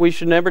something? We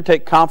should never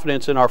take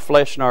confidence in our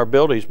flesh and our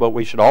abilities, but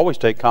we should always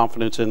take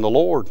confidence in the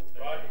Lord.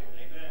 Right.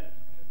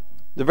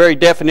 The very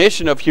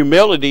definition of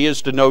humility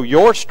is to know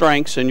your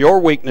strengths and your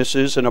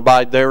weaknesses and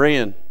abide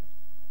therein.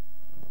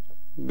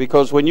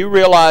 Because when you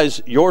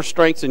realize your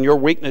strengths and your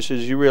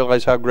weaknesses, you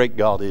realize how great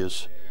God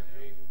is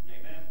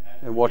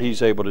and what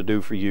He's able to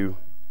do for you.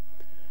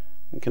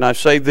 And can I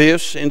say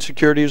this?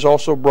 Insecurity is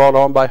also brought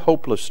on by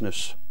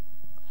hopelessness.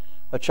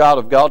 A child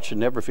of God should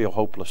never feel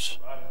hopeless.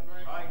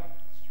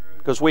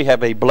 Because we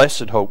have a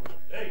blessed hope.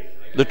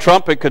 The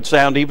trumpet could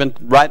sound even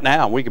right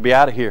now, and we could be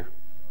out of here.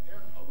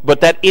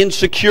 But that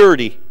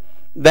insecurity,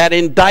 that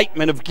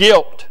indictment of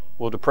guilt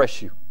will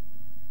depress you.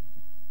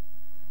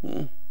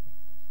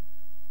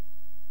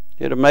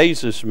 It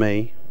amazes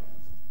me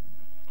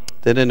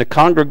that in a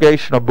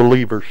congregation of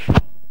believers,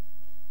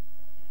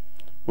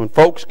 when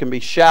folks can be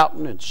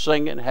shouting and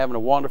singing, having a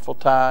wonderful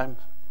time,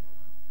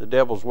 the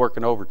devil's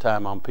working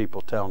overtime on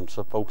people, telling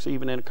some folks,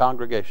 even in a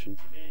congregation,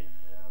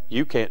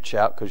 you can't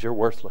shout because you're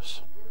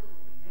worthless.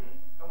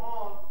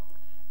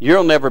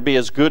 You'll never be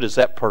as good as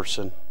that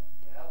person.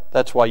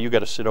 That's why you got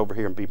to sit over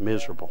here and be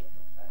miserable.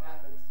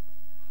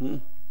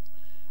 Well,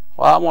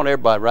 I want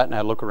everybody right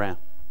now to look around.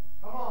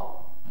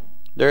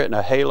 There isn't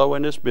a halo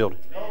in this building.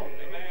 No,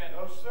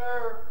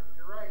 sir.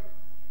 You're right.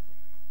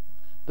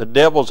 The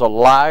devil's a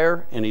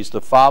liar, and he's the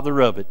father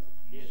of it.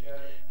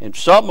 And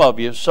some of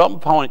you, some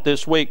point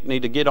this week,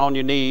 need to get on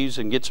your knees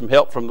and get some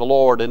help from the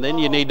Lord. And then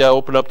you need to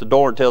open up the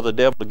door and tell the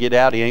devil to get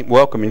out. He ain't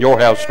welcome in your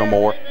house no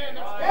more.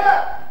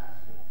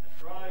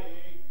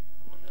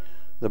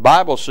 The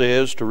Bible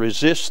says to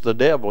resist the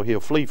devil, he'll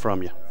flee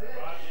from you.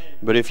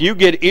 But if you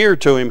get ear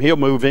to him, he'll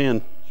move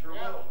in.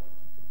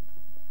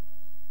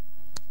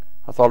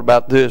 I thought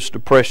about this.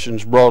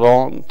 Depression's brought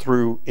on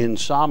through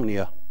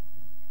insomnia.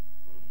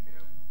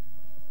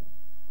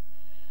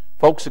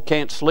 Folks that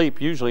can't sleep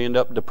usually end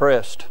up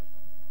depressed.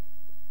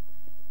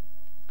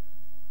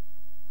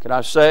 Can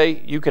I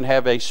say, you can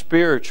have a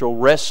spiritual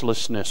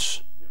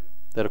restlessness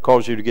that'll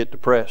cause you to get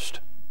depressed.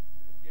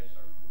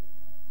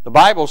 The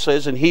Bible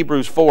says in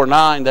Hebrews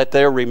 4:9 that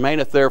there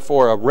remaineth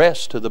therefore a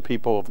rest to the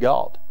people of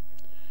God.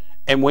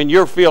 And when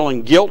you're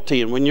feeling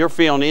guilty and when you're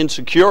feeling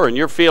insecure and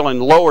you're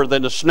feeling lower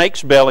than a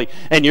snake's belly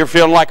and you're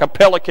feeling like a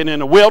pelican in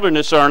the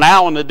wilderness or an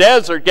owl in the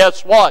desert,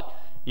 guess what?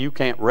 You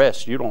can't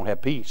rest. You don't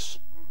have peace.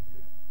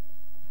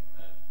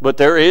 But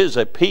there is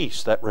a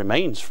peace that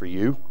remains for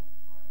you,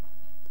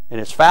 and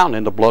it's found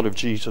in the blood of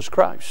Jesus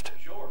Christ.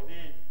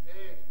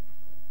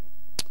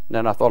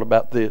 Then I thought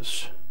about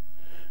this.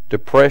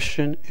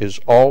 Depression is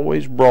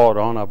always brought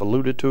on, I've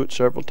alluded to it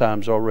several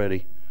times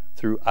already,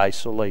 through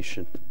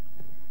isolation.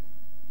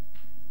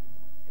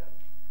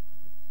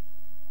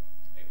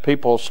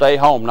 People stay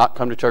home, not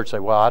come to church, say,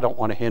 well, I don't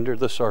want to hinder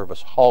the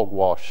service.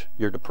 Hogwash.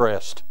 You're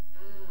depressed.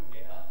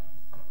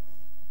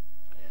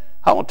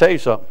 I want to tell you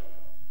something.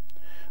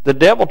 The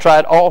devil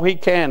tried all he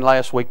can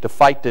last week to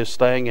fight this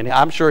thing, and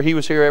I'm sure he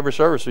was here every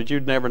service, but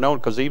you'd never known,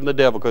 because even the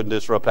devil couldn't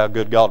disrupt how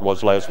good God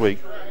was last week.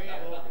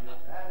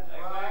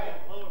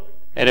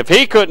 And if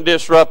he couldn't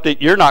disrupt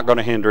it, you're not going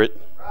to hinder it.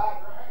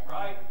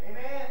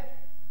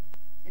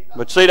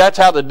 But see, that's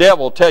how the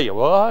devil will tell you,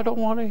 well, I don't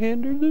want to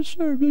hinder this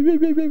service.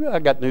 I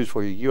got news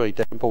for you. You ain't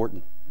that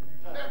important.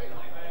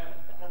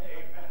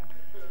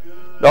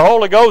 The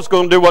Holy Ghost is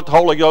going to do what the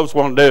Holy Ghost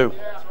wants to do.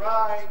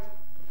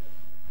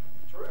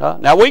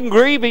 Now we can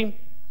grieve him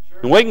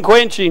and we can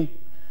quench him,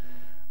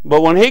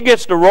 but when he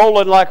gets to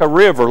rolling like a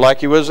river, like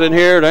he was in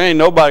here, there ain't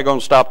nobody going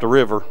to stop the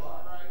river.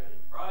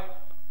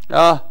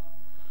 But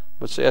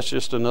see, that's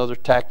just another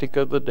tactic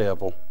of the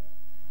devil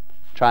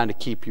trying to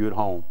keep you at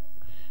home.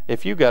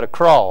 If you got to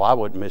crawl, I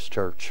wouldn't miss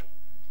church.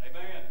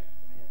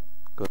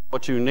 Because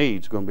what you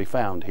need is going to be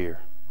found here.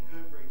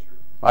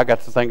 I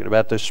got to thinking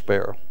about this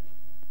sparrow.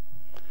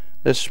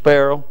 This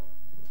sparrow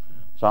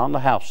is on the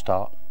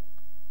housetop,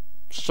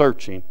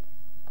 searching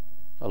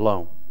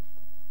alone.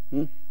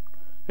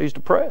 He's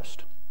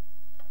depressed.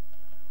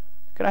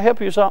 Can I help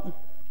you with something?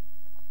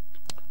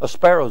 A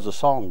sparrow is a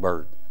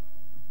songbird.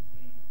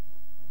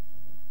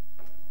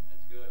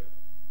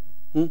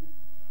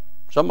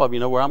 Some of you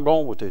know where I'm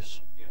going with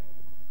this.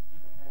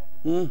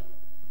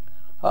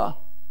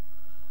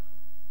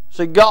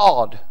 See,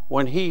 God,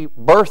 when He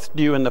birthed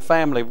you in the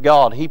family of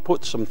God, He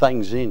put some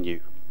things in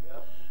you.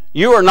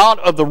 You are not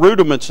of the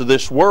rudiments of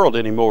this world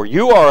anymore.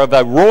 You are of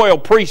a royal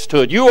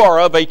priesthood. You are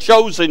of a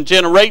chosen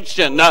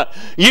generation.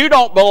 You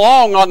don't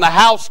belong on the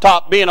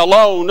housetop being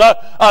alone,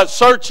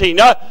 searching.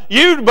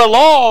 You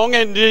belong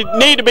and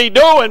need to be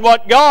doing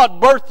what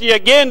God birthed you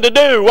again to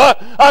do.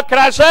 Can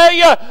I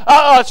say,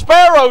 a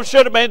sparrow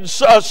should have been,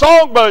 a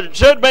songbird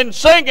should have been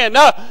singing.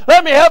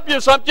 Let me help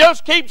you something.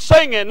 Just keep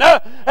singing.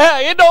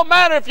 It don't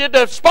matter if you're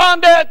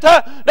despondent.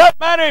 Doesn't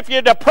matter if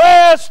you're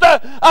depressed.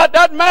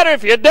 Doesn't matter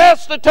if you're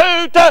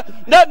destitute.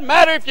 Doesn't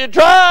matter if you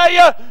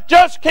dry,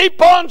 just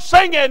keep on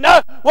singing.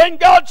 When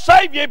God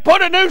saved you,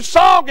 put a new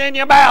song in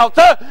your mouth.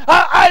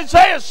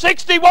 Isaiah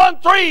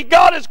 61:3,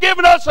 God has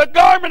given us a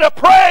garment of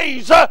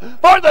praise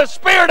for the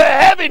spirit of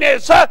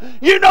heaviness.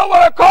 You know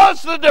what will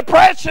cause the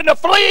depression to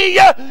flee.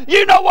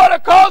 You know what will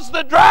cause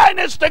the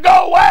dryness to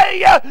go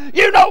away.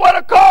 You know what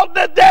will cause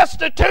the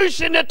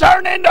destitution to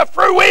turn into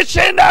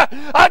fruition.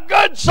 A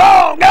good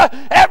song,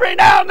 every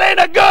now and then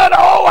a good,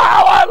 oh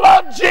how I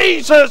love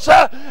Jesus.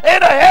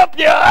 It'll help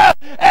you.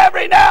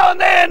 Every now and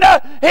then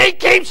He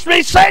keeps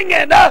me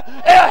singing. It'll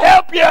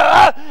help you.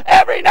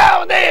 Every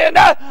now and then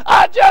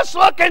I just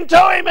look into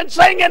Him and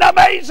singing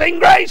Amazing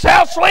Grace,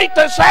 how sweet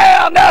the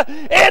sound.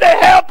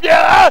 It'll help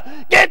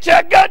you. Get you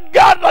a good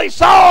godly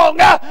song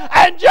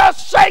and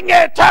just sing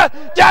it.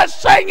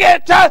 Just sing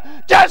it.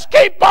 Just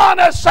keep on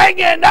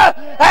singing and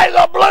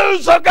the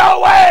blues will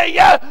go away.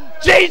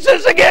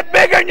 Jesus will get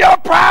bigger than your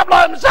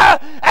problems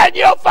and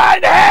you'll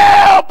find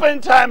help in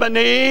time of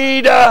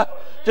need.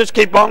 Just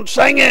keep on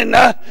singing.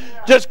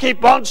 Just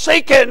keep on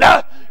seeking.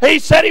 He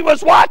said He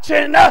was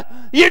watching.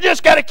 You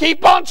just got to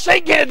keep on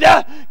seeking.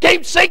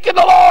 Keep seeking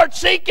the Lord.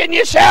 Seek and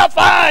you shall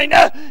find.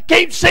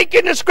 Keep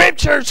seeking the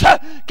Scriptures.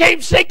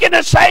 Keep seeking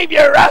the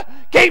Savior.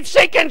 Keep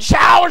seeking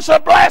showers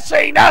of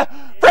blessing.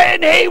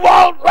 Friend, He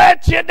won't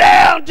let you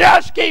down.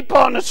 Just keep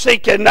on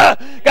seeking.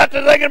 Got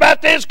to thinking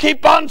about this.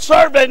 Keep on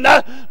serving.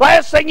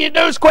 Last thing you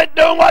do is quit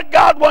doing what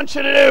God wants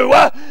you to do.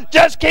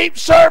 Just keep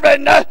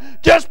serving.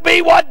 Just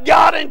be what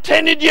God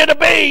intended you to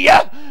be.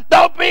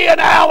 Don't be an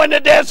owl in the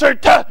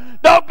desert.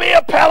 Don't be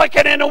a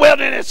pelican in the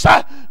wilderness.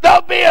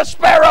 Don't be a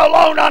sparrow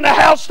alone on the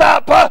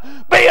housetop.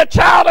 Be a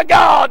child of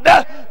God.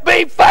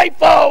 Be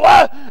faithful.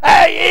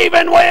 Hey,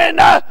 even when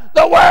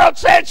the world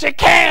says you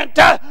can't,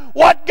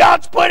 what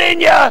God's put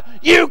in you,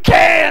 you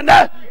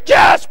can.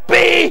 Just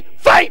be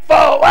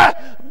faithful.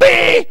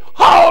 Be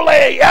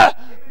holy.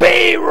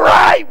 Be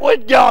right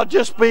with God.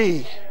 Just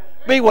be.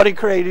 Be what He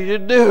created you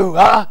to do.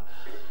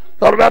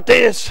 Thought about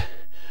this.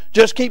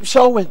 Just keep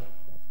sowing.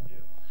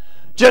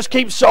 Just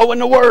keep sowing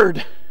the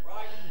Word.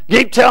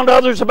 Keep telling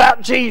others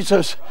about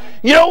Jesus.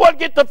 You know what?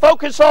 Get the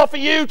focus off of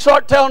you.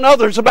 Start telling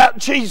others about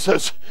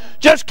Jesus.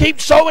 Just keep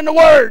sowing the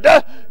Word.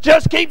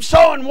 Just keep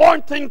sowing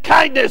warmth and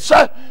kindness.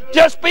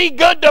 Just be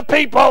good to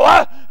people.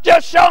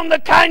 Just show them the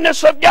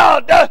kindness of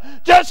God.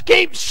 Just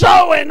keep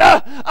sowing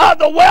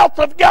the wealth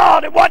of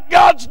God and what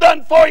God's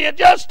done for you.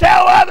 Just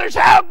tell others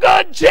how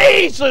good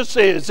Jesus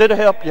is. It'll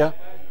help you.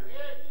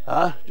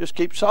 Just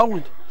keep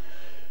sowing.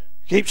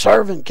 Keep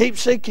serving. Keep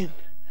seeking.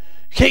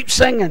 Keep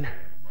singing.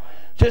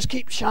 Just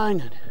keep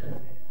shining.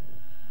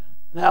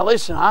 Now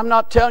listen, I'm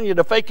not telling you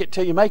to fake it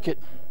till you make it.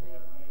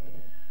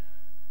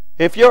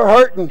 If you're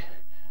hurting,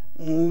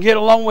 get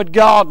along with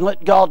God and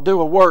let God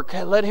do a work.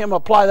 Let Him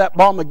apply that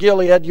balm of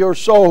Gilead to your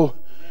soul.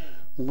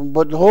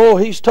 But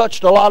He's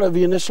touched a lot of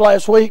you in this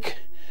last week.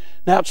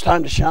 Now it's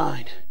time to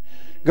shine.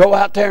 Go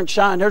out there and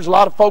shine. There's a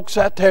lot of folks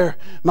out there,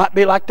 might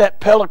be like that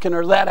pelican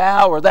or that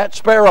owl or that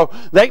sparrow.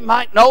 They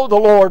might know the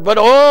Lord, but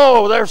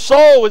their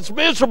soul is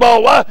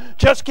miserable.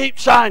 Just keep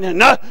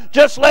shining.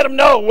 Just let them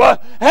know,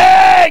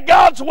 hey,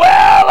 God's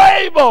well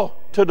able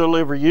to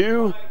deliver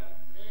you.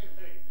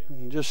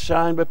 And just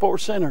shine before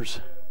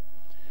sinners.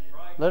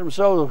 Let them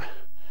know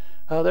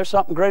there's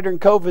something greater than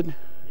COVID.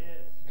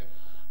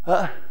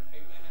 Let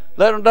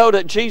them know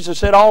that Jesus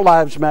said all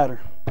lives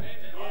matter.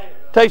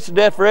 Taste of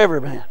death for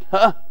every man.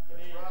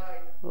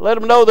 Let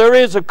them know there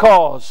is a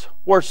cause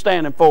worth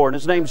standing for, and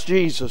His name's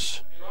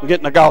Jesus. And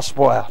getting the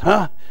gospel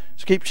out.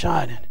 Just keep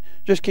shining.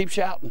 Just keep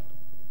shouting.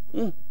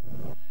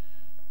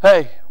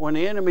 Hey, when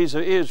the enemies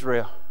of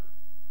Israel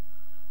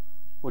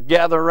would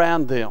gather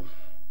around them,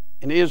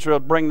 and Israel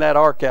would bring that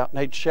ark out,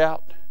 and they'd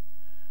shout,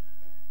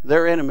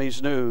 their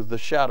enemies knew the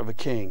shout of a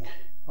king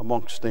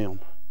amongst them.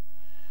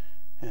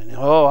 And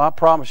I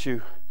promise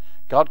you,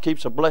 God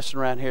keeps a blessing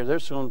around here.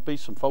 There's going to be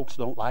some folks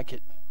that don't like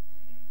it.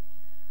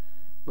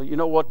 But you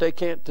know what they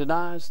can't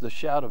deny is the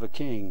shout of a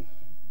king.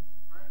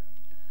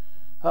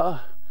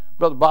 Brother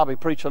Bobby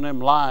preached on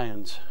them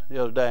lions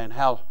the other day and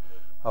how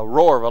a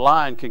roar of a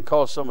lion can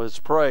cause some of its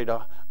prey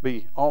to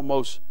be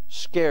almost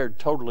scared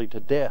totally to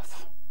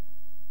death.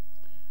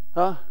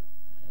 Do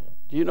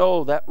you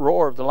know that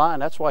roar of the lion?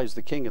 That's why he's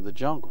the king of the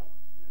jungle,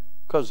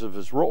 because of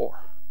his roar.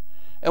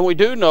 And we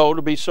do know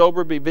to be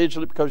sober, be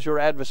vigilant, because your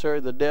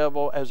adversary, the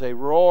devil, as a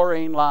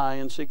roaring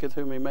lion, seeketh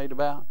whom he may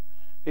devour.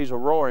 He's a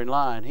roaring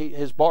lion.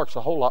 His bark's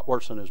a whole lot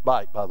worse than his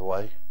bite, by the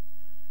way.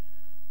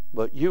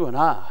 But you and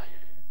I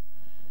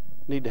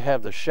need to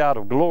have the shout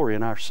of glory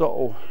in our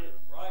soul,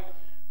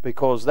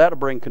 because that'll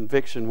bring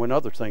conviction when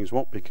other things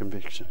won't be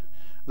conviction.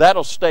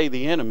 That'll stay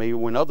the enemy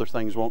when other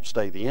things won't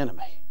stay the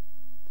enemy.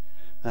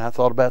 And I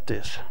thought about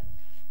this.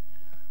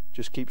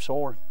 Just keep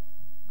soaring.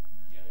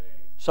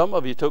 Some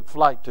of you took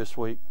flight this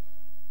week.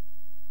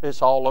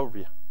 It's all over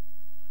you.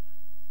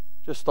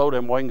 Just throw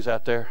them wings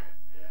out there.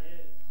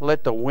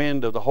 Let the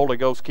wind of the Holy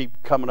Ghost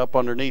keep coming up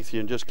underneath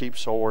you and just keep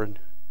soaring.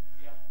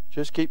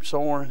 Just keep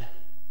soaring.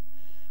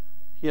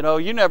 You know,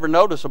 you never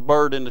notice a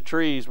bird in the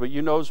trees, but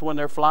you notice when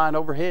they're flying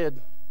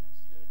overhead.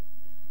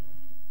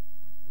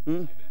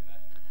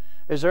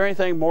 Is there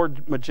anything more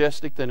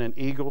majestic than an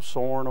eagle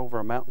soaring over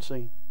a mountain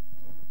scene?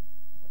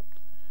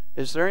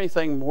 Is there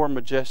anything more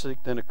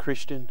majestic than a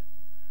Christian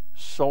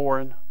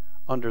soaring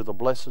under the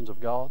blessings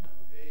of God?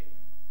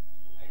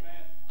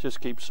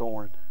 Just keep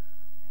soaring.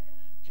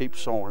 Keep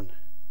soaring.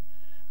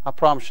 I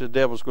promise you the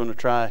devil's going to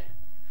try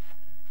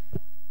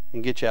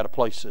and get you out of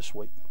place this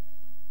week.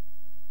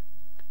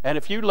 And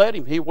if you let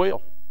him, he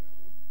will.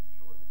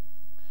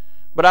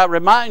 But I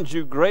remind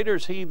you, greater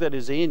is He that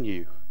is in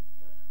you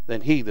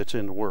than he that's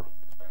in the world.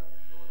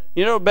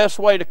 You know the best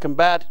way to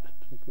combat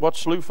what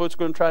Slewfoot's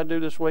going to try to do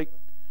this week?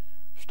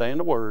 Stay in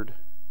the Word.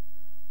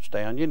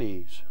 Stay on your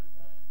knees.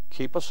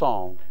 Keep a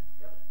song.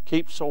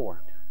 Keep soaring.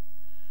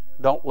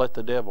 Don't let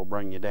the devil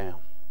bring you down.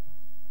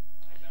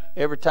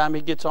 Every time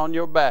he gets on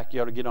your back,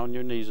 you ought to get on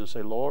your knees and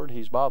say, Lord,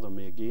 he's bothering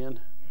me again.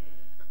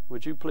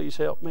 Would you please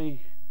help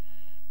me?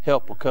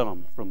 Help will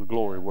come from the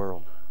glory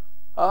world.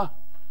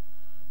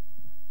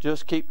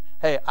 Just keep.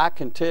 Hey, I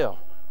can tell.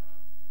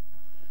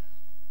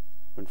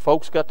 When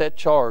folks got that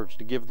charge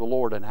to give the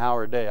Lord an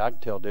hour a day, I can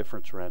tell a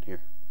difference around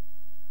here.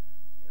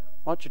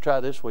 Why don't you try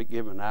this week,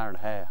 give him an hour and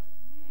a half?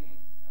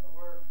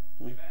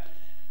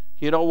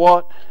 You know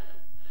what?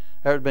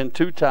 There had been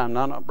 2 times,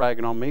 I'm not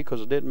bragging on me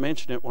because I didn't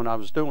mention it when I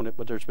was doing it,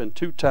 but there's been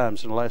 2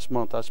 times in the last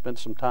month I spent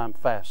some time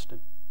fasting.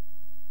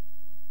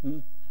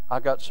 I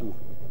got some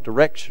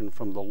direction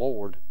from the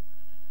Lord.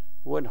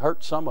 It wouldn't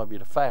hurt some of you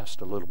to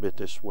fast a little bit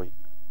this week.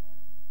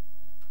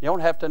 You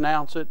don't have to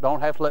announce it. Don't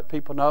have to let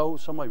people know.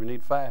 Some of you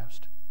need to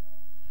fast.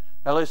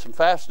 Now listen,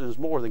 fasting is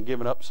more than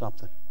giving up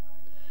something.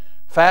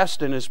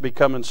 Fasting is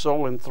becoming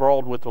so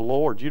enthralled with the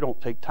Lord, you don't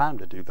take time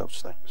to do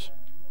those things.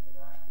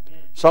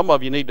 Some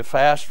of you need to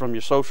fast from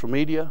your social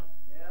media.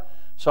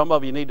 Some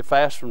of you need to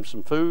fast from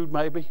some food,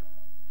 maybe.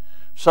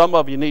 Some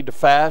of you need to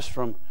fast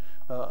from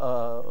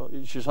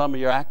some of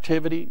your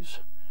activities.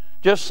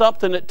 Just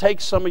something that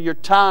takes some of your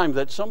time,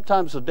 that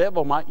sometimes the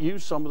devil might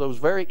use some of those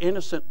very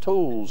innocent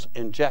tools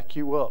and jack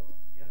you up.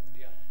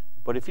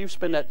 But if you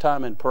spend that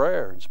time in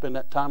prayer and spend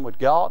that time with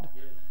God,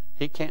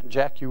 He can't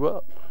jack you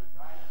up.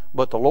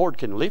 But the Lord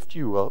can lift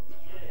you up.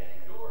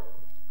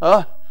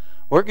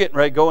 We're getting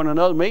ready to go in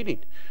another meeting.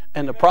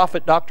 And the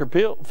prophet Dr.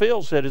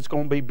 Phil said it's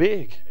going to be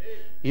big.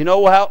 You know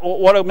what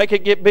will make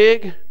it get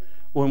big?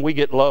 When we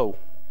get low.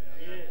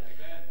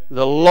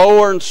 The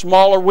lower and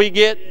smaller we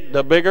get,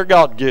 the bigger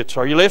God gets.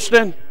 Are you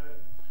listening?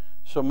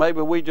 So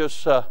maybe we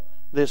just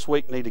this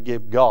week need to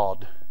give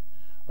God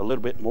a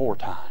little bit more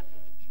time.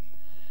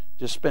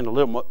 Just spend a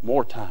little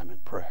more time in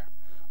prayer.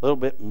 A little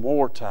bit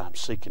more time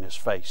seeking His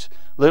face.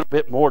 A little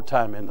bit more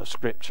time in the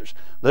Scriptures.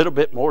 A little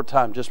bit more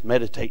time just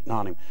meditating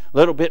on Him. A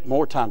little bit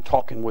more time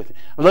talking with Him.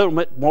 A little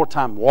bit more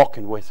time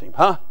walking with Him.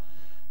 Huh?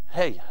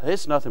 Hey,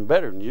 it's nothing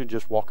better than you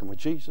just walking with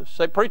Jesus.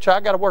 Say, preacher,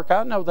 I got to work.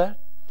 I know that.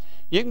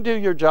 You can do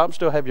your job,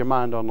 still have your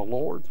mind on the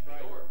Lord.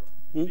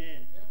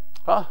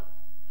 Huh?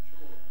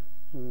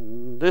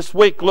 This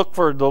week, look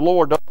for the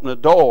Lord to open the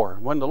door.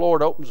 When the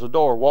Lord opens the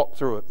door, walk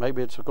through it.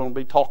 Maybe it's going to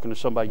be talking to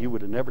somebody you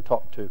would have never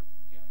talked to.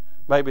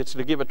 Maybe it's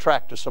to give a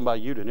tract to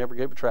somebody you'd have never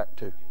gave a tract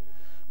to.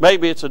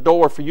 Maybe it's a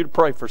door for you to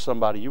pray for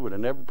somebody you would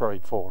have never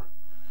prayed for.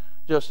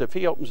 Just if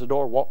He opens the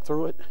door, walk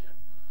through it.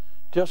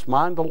 Just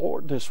mind the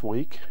Lord this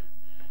week.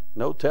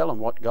 No telling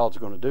what God's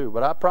going to do.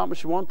 But I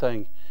promise you one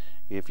thing.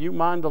 If you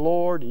mind the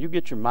Lord and you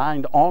get your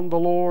mind on the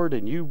Lord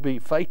and you be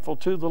faithful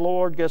to the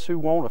Lord, guess who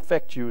won't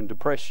affect you and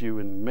depress you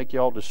and make you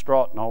all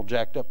distraught and all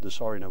jacked up? The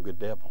sorry no good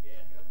devil.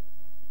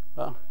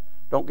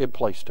 Don't give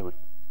place to him.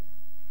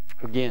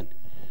 Again,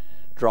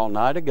 draw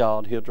nigh to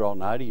God, He'll draw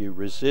nigh to you.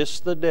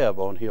 Resist the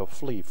devil and he'll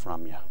flee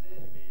from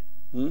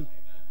you.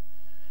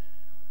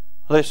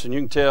 Listen,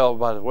 you can tell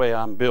by the way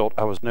I'm built,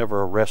 I was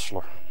never a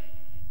wrestler.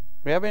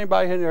 We have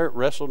anybody in there that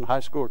wrestled in high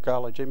school or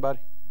college? Anybody?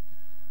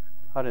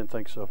 I didn't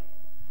think so.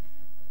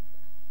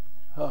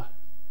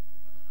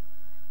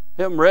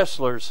 Them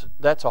wrestlers,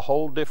 that's a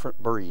whole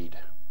different breed.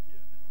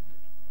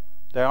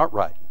 They aren't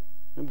right.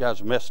 Them guys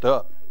are messed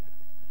up.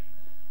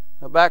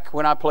 Now, back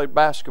when I played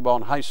basketball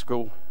in high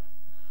school,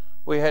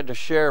 we had to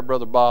share,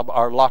 Brother Bob,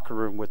 our locker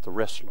room with the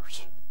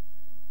wrestlers.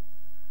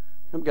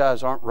 Them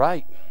guys aren't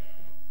right.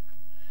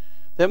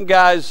 Them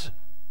guys,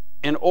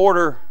 in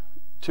order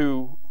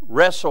to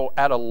wrestle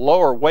at a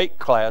lower weight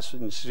class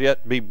and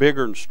yet be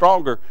bigger and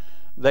stronger,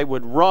 they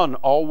would run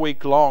all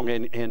week long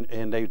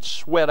and they'd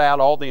sweat out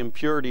all the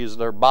impurities of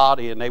their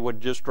body, and they would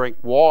just drink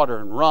water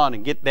and run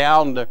and get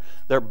down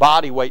their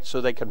body weight so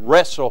they could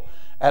wrestle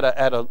at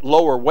a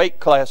lower weight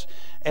class.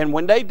 And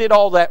when they did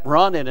all that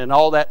running and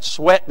all that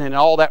sweating and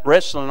all that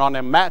wrestling on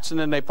them mats, and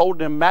then they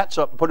folded them mats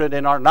up and put it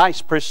in our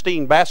nice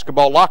pristine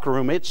basketball locker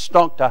room, it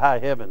stunk to high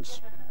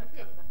heavens.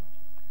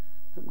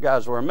 Them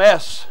guys were a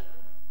mess.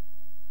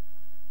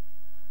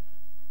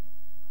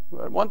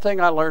 But one thing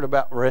I learned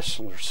about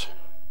wrestlers,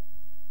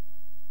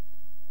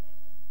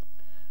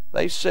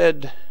 they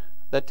said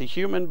that the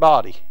human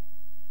body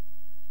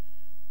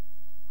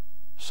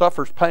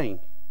suffers pain.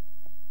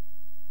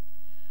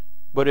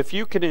 But if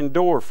you can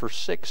endure for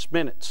 6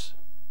 minutes,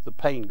 the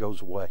pain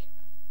goes away.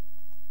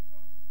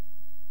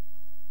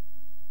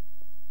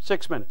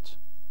 6 minutes,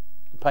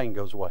 the pain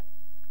goes away.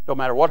 No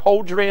matter what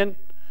hold you're in,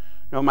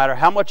 no matter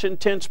how much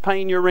intense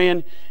pain you're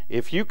in,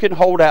 if you can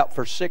hold out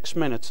for 6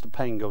 minutes, the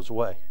pain goes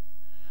away.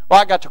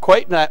 Well, I got to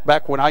equating that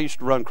back when I used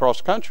to run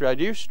cross country. I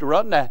used to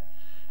run that.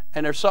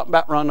 And there's something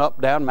about running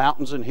up, down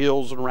mountains and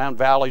hills and around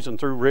valleys and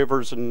through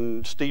rivers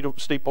and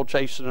steeple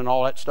chasing and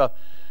all that stuff.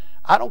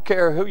 I don't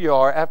care who you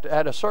are,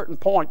 at a certain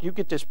point, you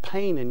get this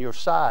pain in your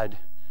side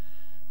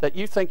that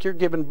you think you're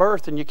giving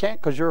birth and you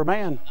can't because you're a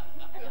man.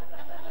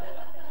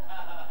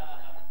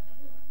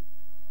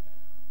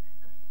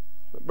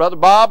 But Brother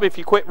Bob, if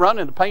you quit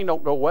running, the pain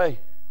don't go away.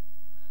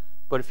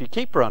 But if you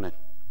keep running,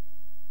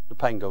 the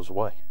pain goes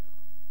away.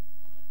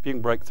 If you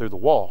can break through the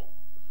wall,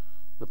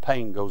 the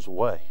pain goes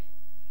away.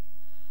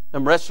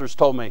 Them wrestlers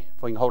told me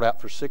if we can hold out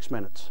for 6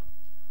 minutes,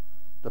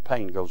 the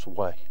pain goes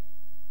away.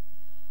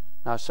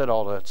 Now I said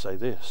all that to say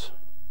this.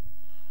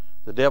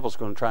 The devil's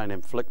going to try and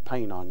inflict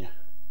pain on you.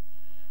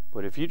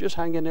 But if you just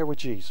hang in there with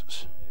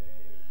Jesus,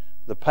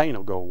 the pain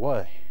will go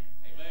away.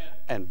 Amen.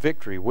 And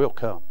victory will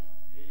come.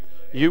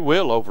 You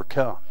will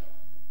overcome.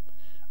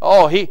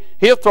 Oh,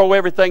 he'll throw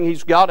everything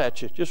he's got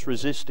at you. Just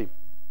resist him.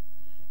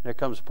 There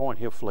comes a point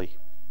he'll flee.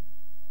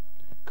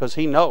 Because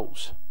he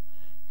knows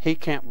he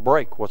can't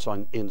break what's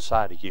on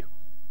inside of you.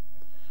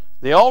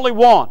 The only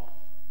one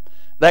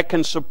that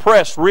can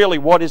suppress really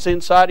what is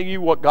inside of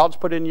you, what God's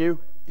put in you,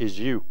 is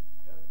you.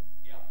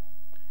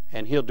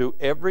 And he'll do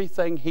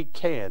everything he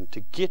can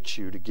to get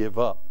you to give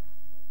up.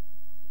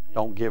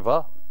 Don't give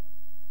up.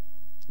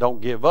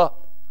 Don't give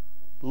up.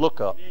 Look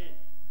up.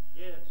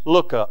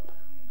 Look up.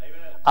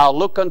 I'll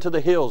look unto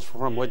the hills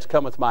from whence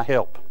cometh my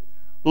help.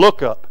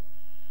 Look up,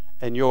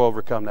 and you'll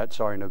overcome that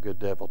sorry, no good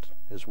devil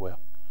as well.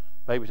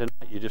 Maybe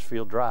tonight you just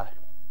feel dry.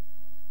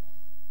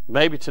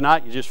 Maybe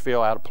tonight you just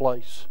feel out of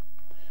place.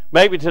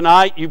 Maybe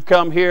tonight you've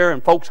come here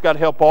and folks got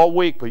help all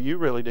week, but you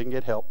really didn't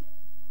get help.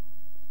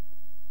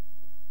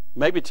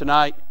 Maybe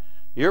tonight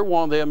you're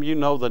one of them, you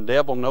know the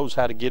devil knows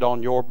how to get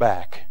on your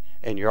back,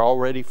 and you're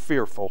already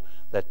fearful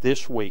that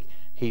this week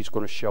he's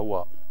going to show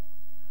up.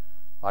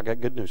 I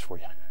got good news for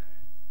you.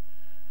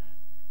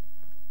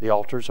 The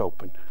altar's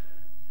open.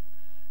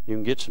 You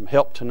can get some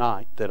help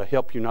tonight that'll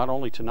help you not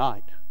only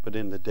tonight, but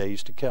in the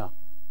days to come.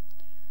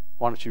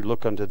 Why don't you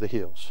look unto the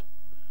hills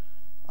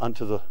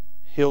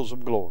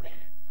of glory,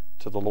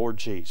 to the Lord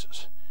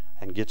Jesus,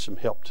 and get some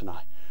help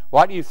tonight.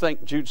 Why do you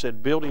think Jude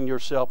said, building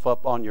yourself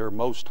up on your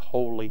most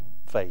holy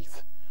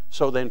faith?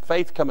 So then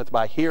faith cometh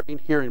by hearing,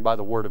 hearing by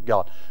the word of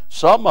God.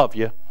 Some of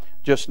you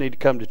just need to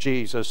come to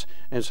Jesus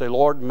and say,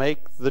 Lord,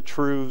 make the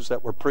truths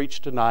that were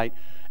preached tonight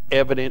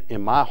evident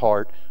in my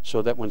heart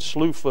so that when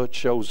Slewfoot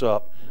shows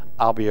up,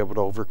 I'll be able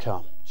to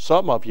overcome.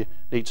 Some of you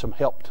need some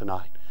help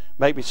tonight.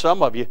 Maybe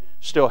some of you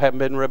still haven't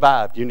been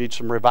revived. You need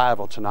some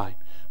revival tonight.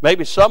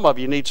 Maybe some of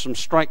you need some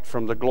strength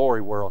from the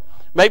glory world.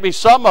 Maybe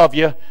some of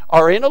you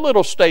are in a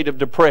little state of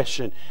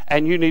depression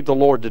and you need the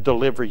Lord to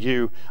deliver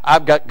you.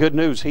 I've got good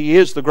news. He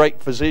is the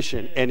great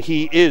physician and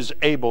He is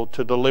able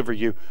to deliver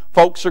you.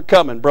 Folks are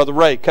coming. Brother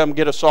Ray, come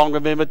get a song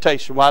of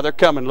invitation. While they're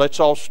coming, let's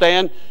all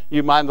stand.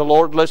 You mind the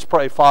Lord? Let's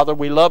pray. Father,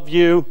 we love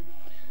you.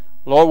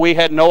 Lord, we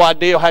had no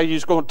idea how you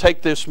was going to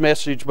take this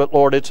message, but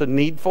Lord, it's a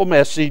needful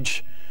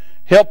message.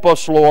 Help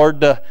us,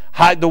 Lord, to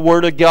hide the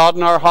Word of God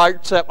in our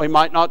hearts that we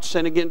might not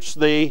sin against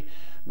Thee.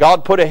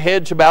 God, put a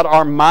hedge about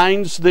our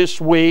minds this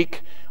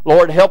week.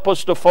 Lord, help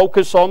us to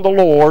focus on the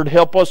Lord.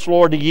 Help us,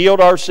 Lord, to yield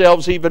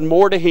ourselves even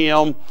more to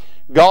Him.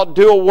 God,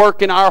 do a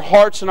work in our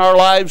hearts and our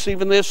lives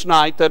even this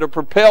night that will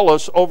propel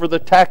us over the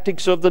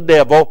tactics of the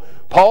devil.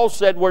 Paul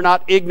said we're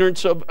not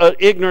ignorant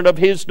of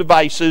his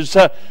devices.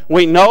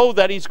 We know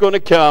that he's going to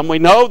come. We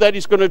know that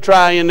he's going to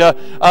try and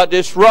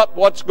disrupt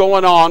what's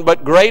going on.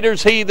 But greater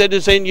is he that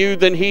is in you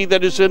than he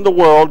that is in the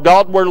world.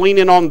 God, we're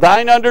leaning on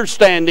thine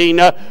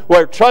understanding.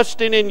 We're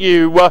trusting in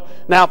you.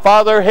 Now,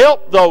 Father,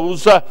 help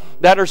those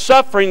that are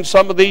suffering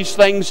some of these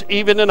things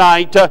even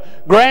tonight.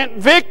 Grant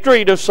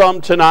victory to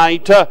some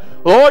tonight.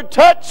 Lord,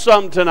 touch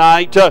some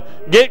tonight.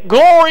 Get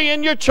glory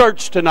in your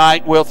church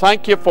tonight. We'll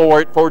thank you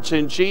for it, for it's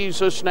in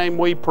Jesus' name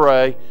we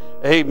pray.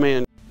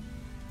 Amen.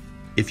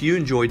 If you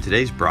enjoyed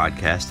today's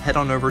broadcast, head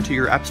on over to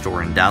your app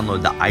store and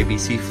download the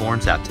IBC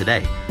Florence app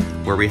today,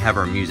 where we have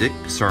our music,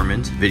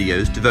 sermons,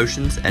 videos,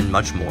 devotions, and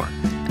much more.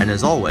 And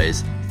as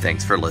always,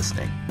 thanks for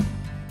listening.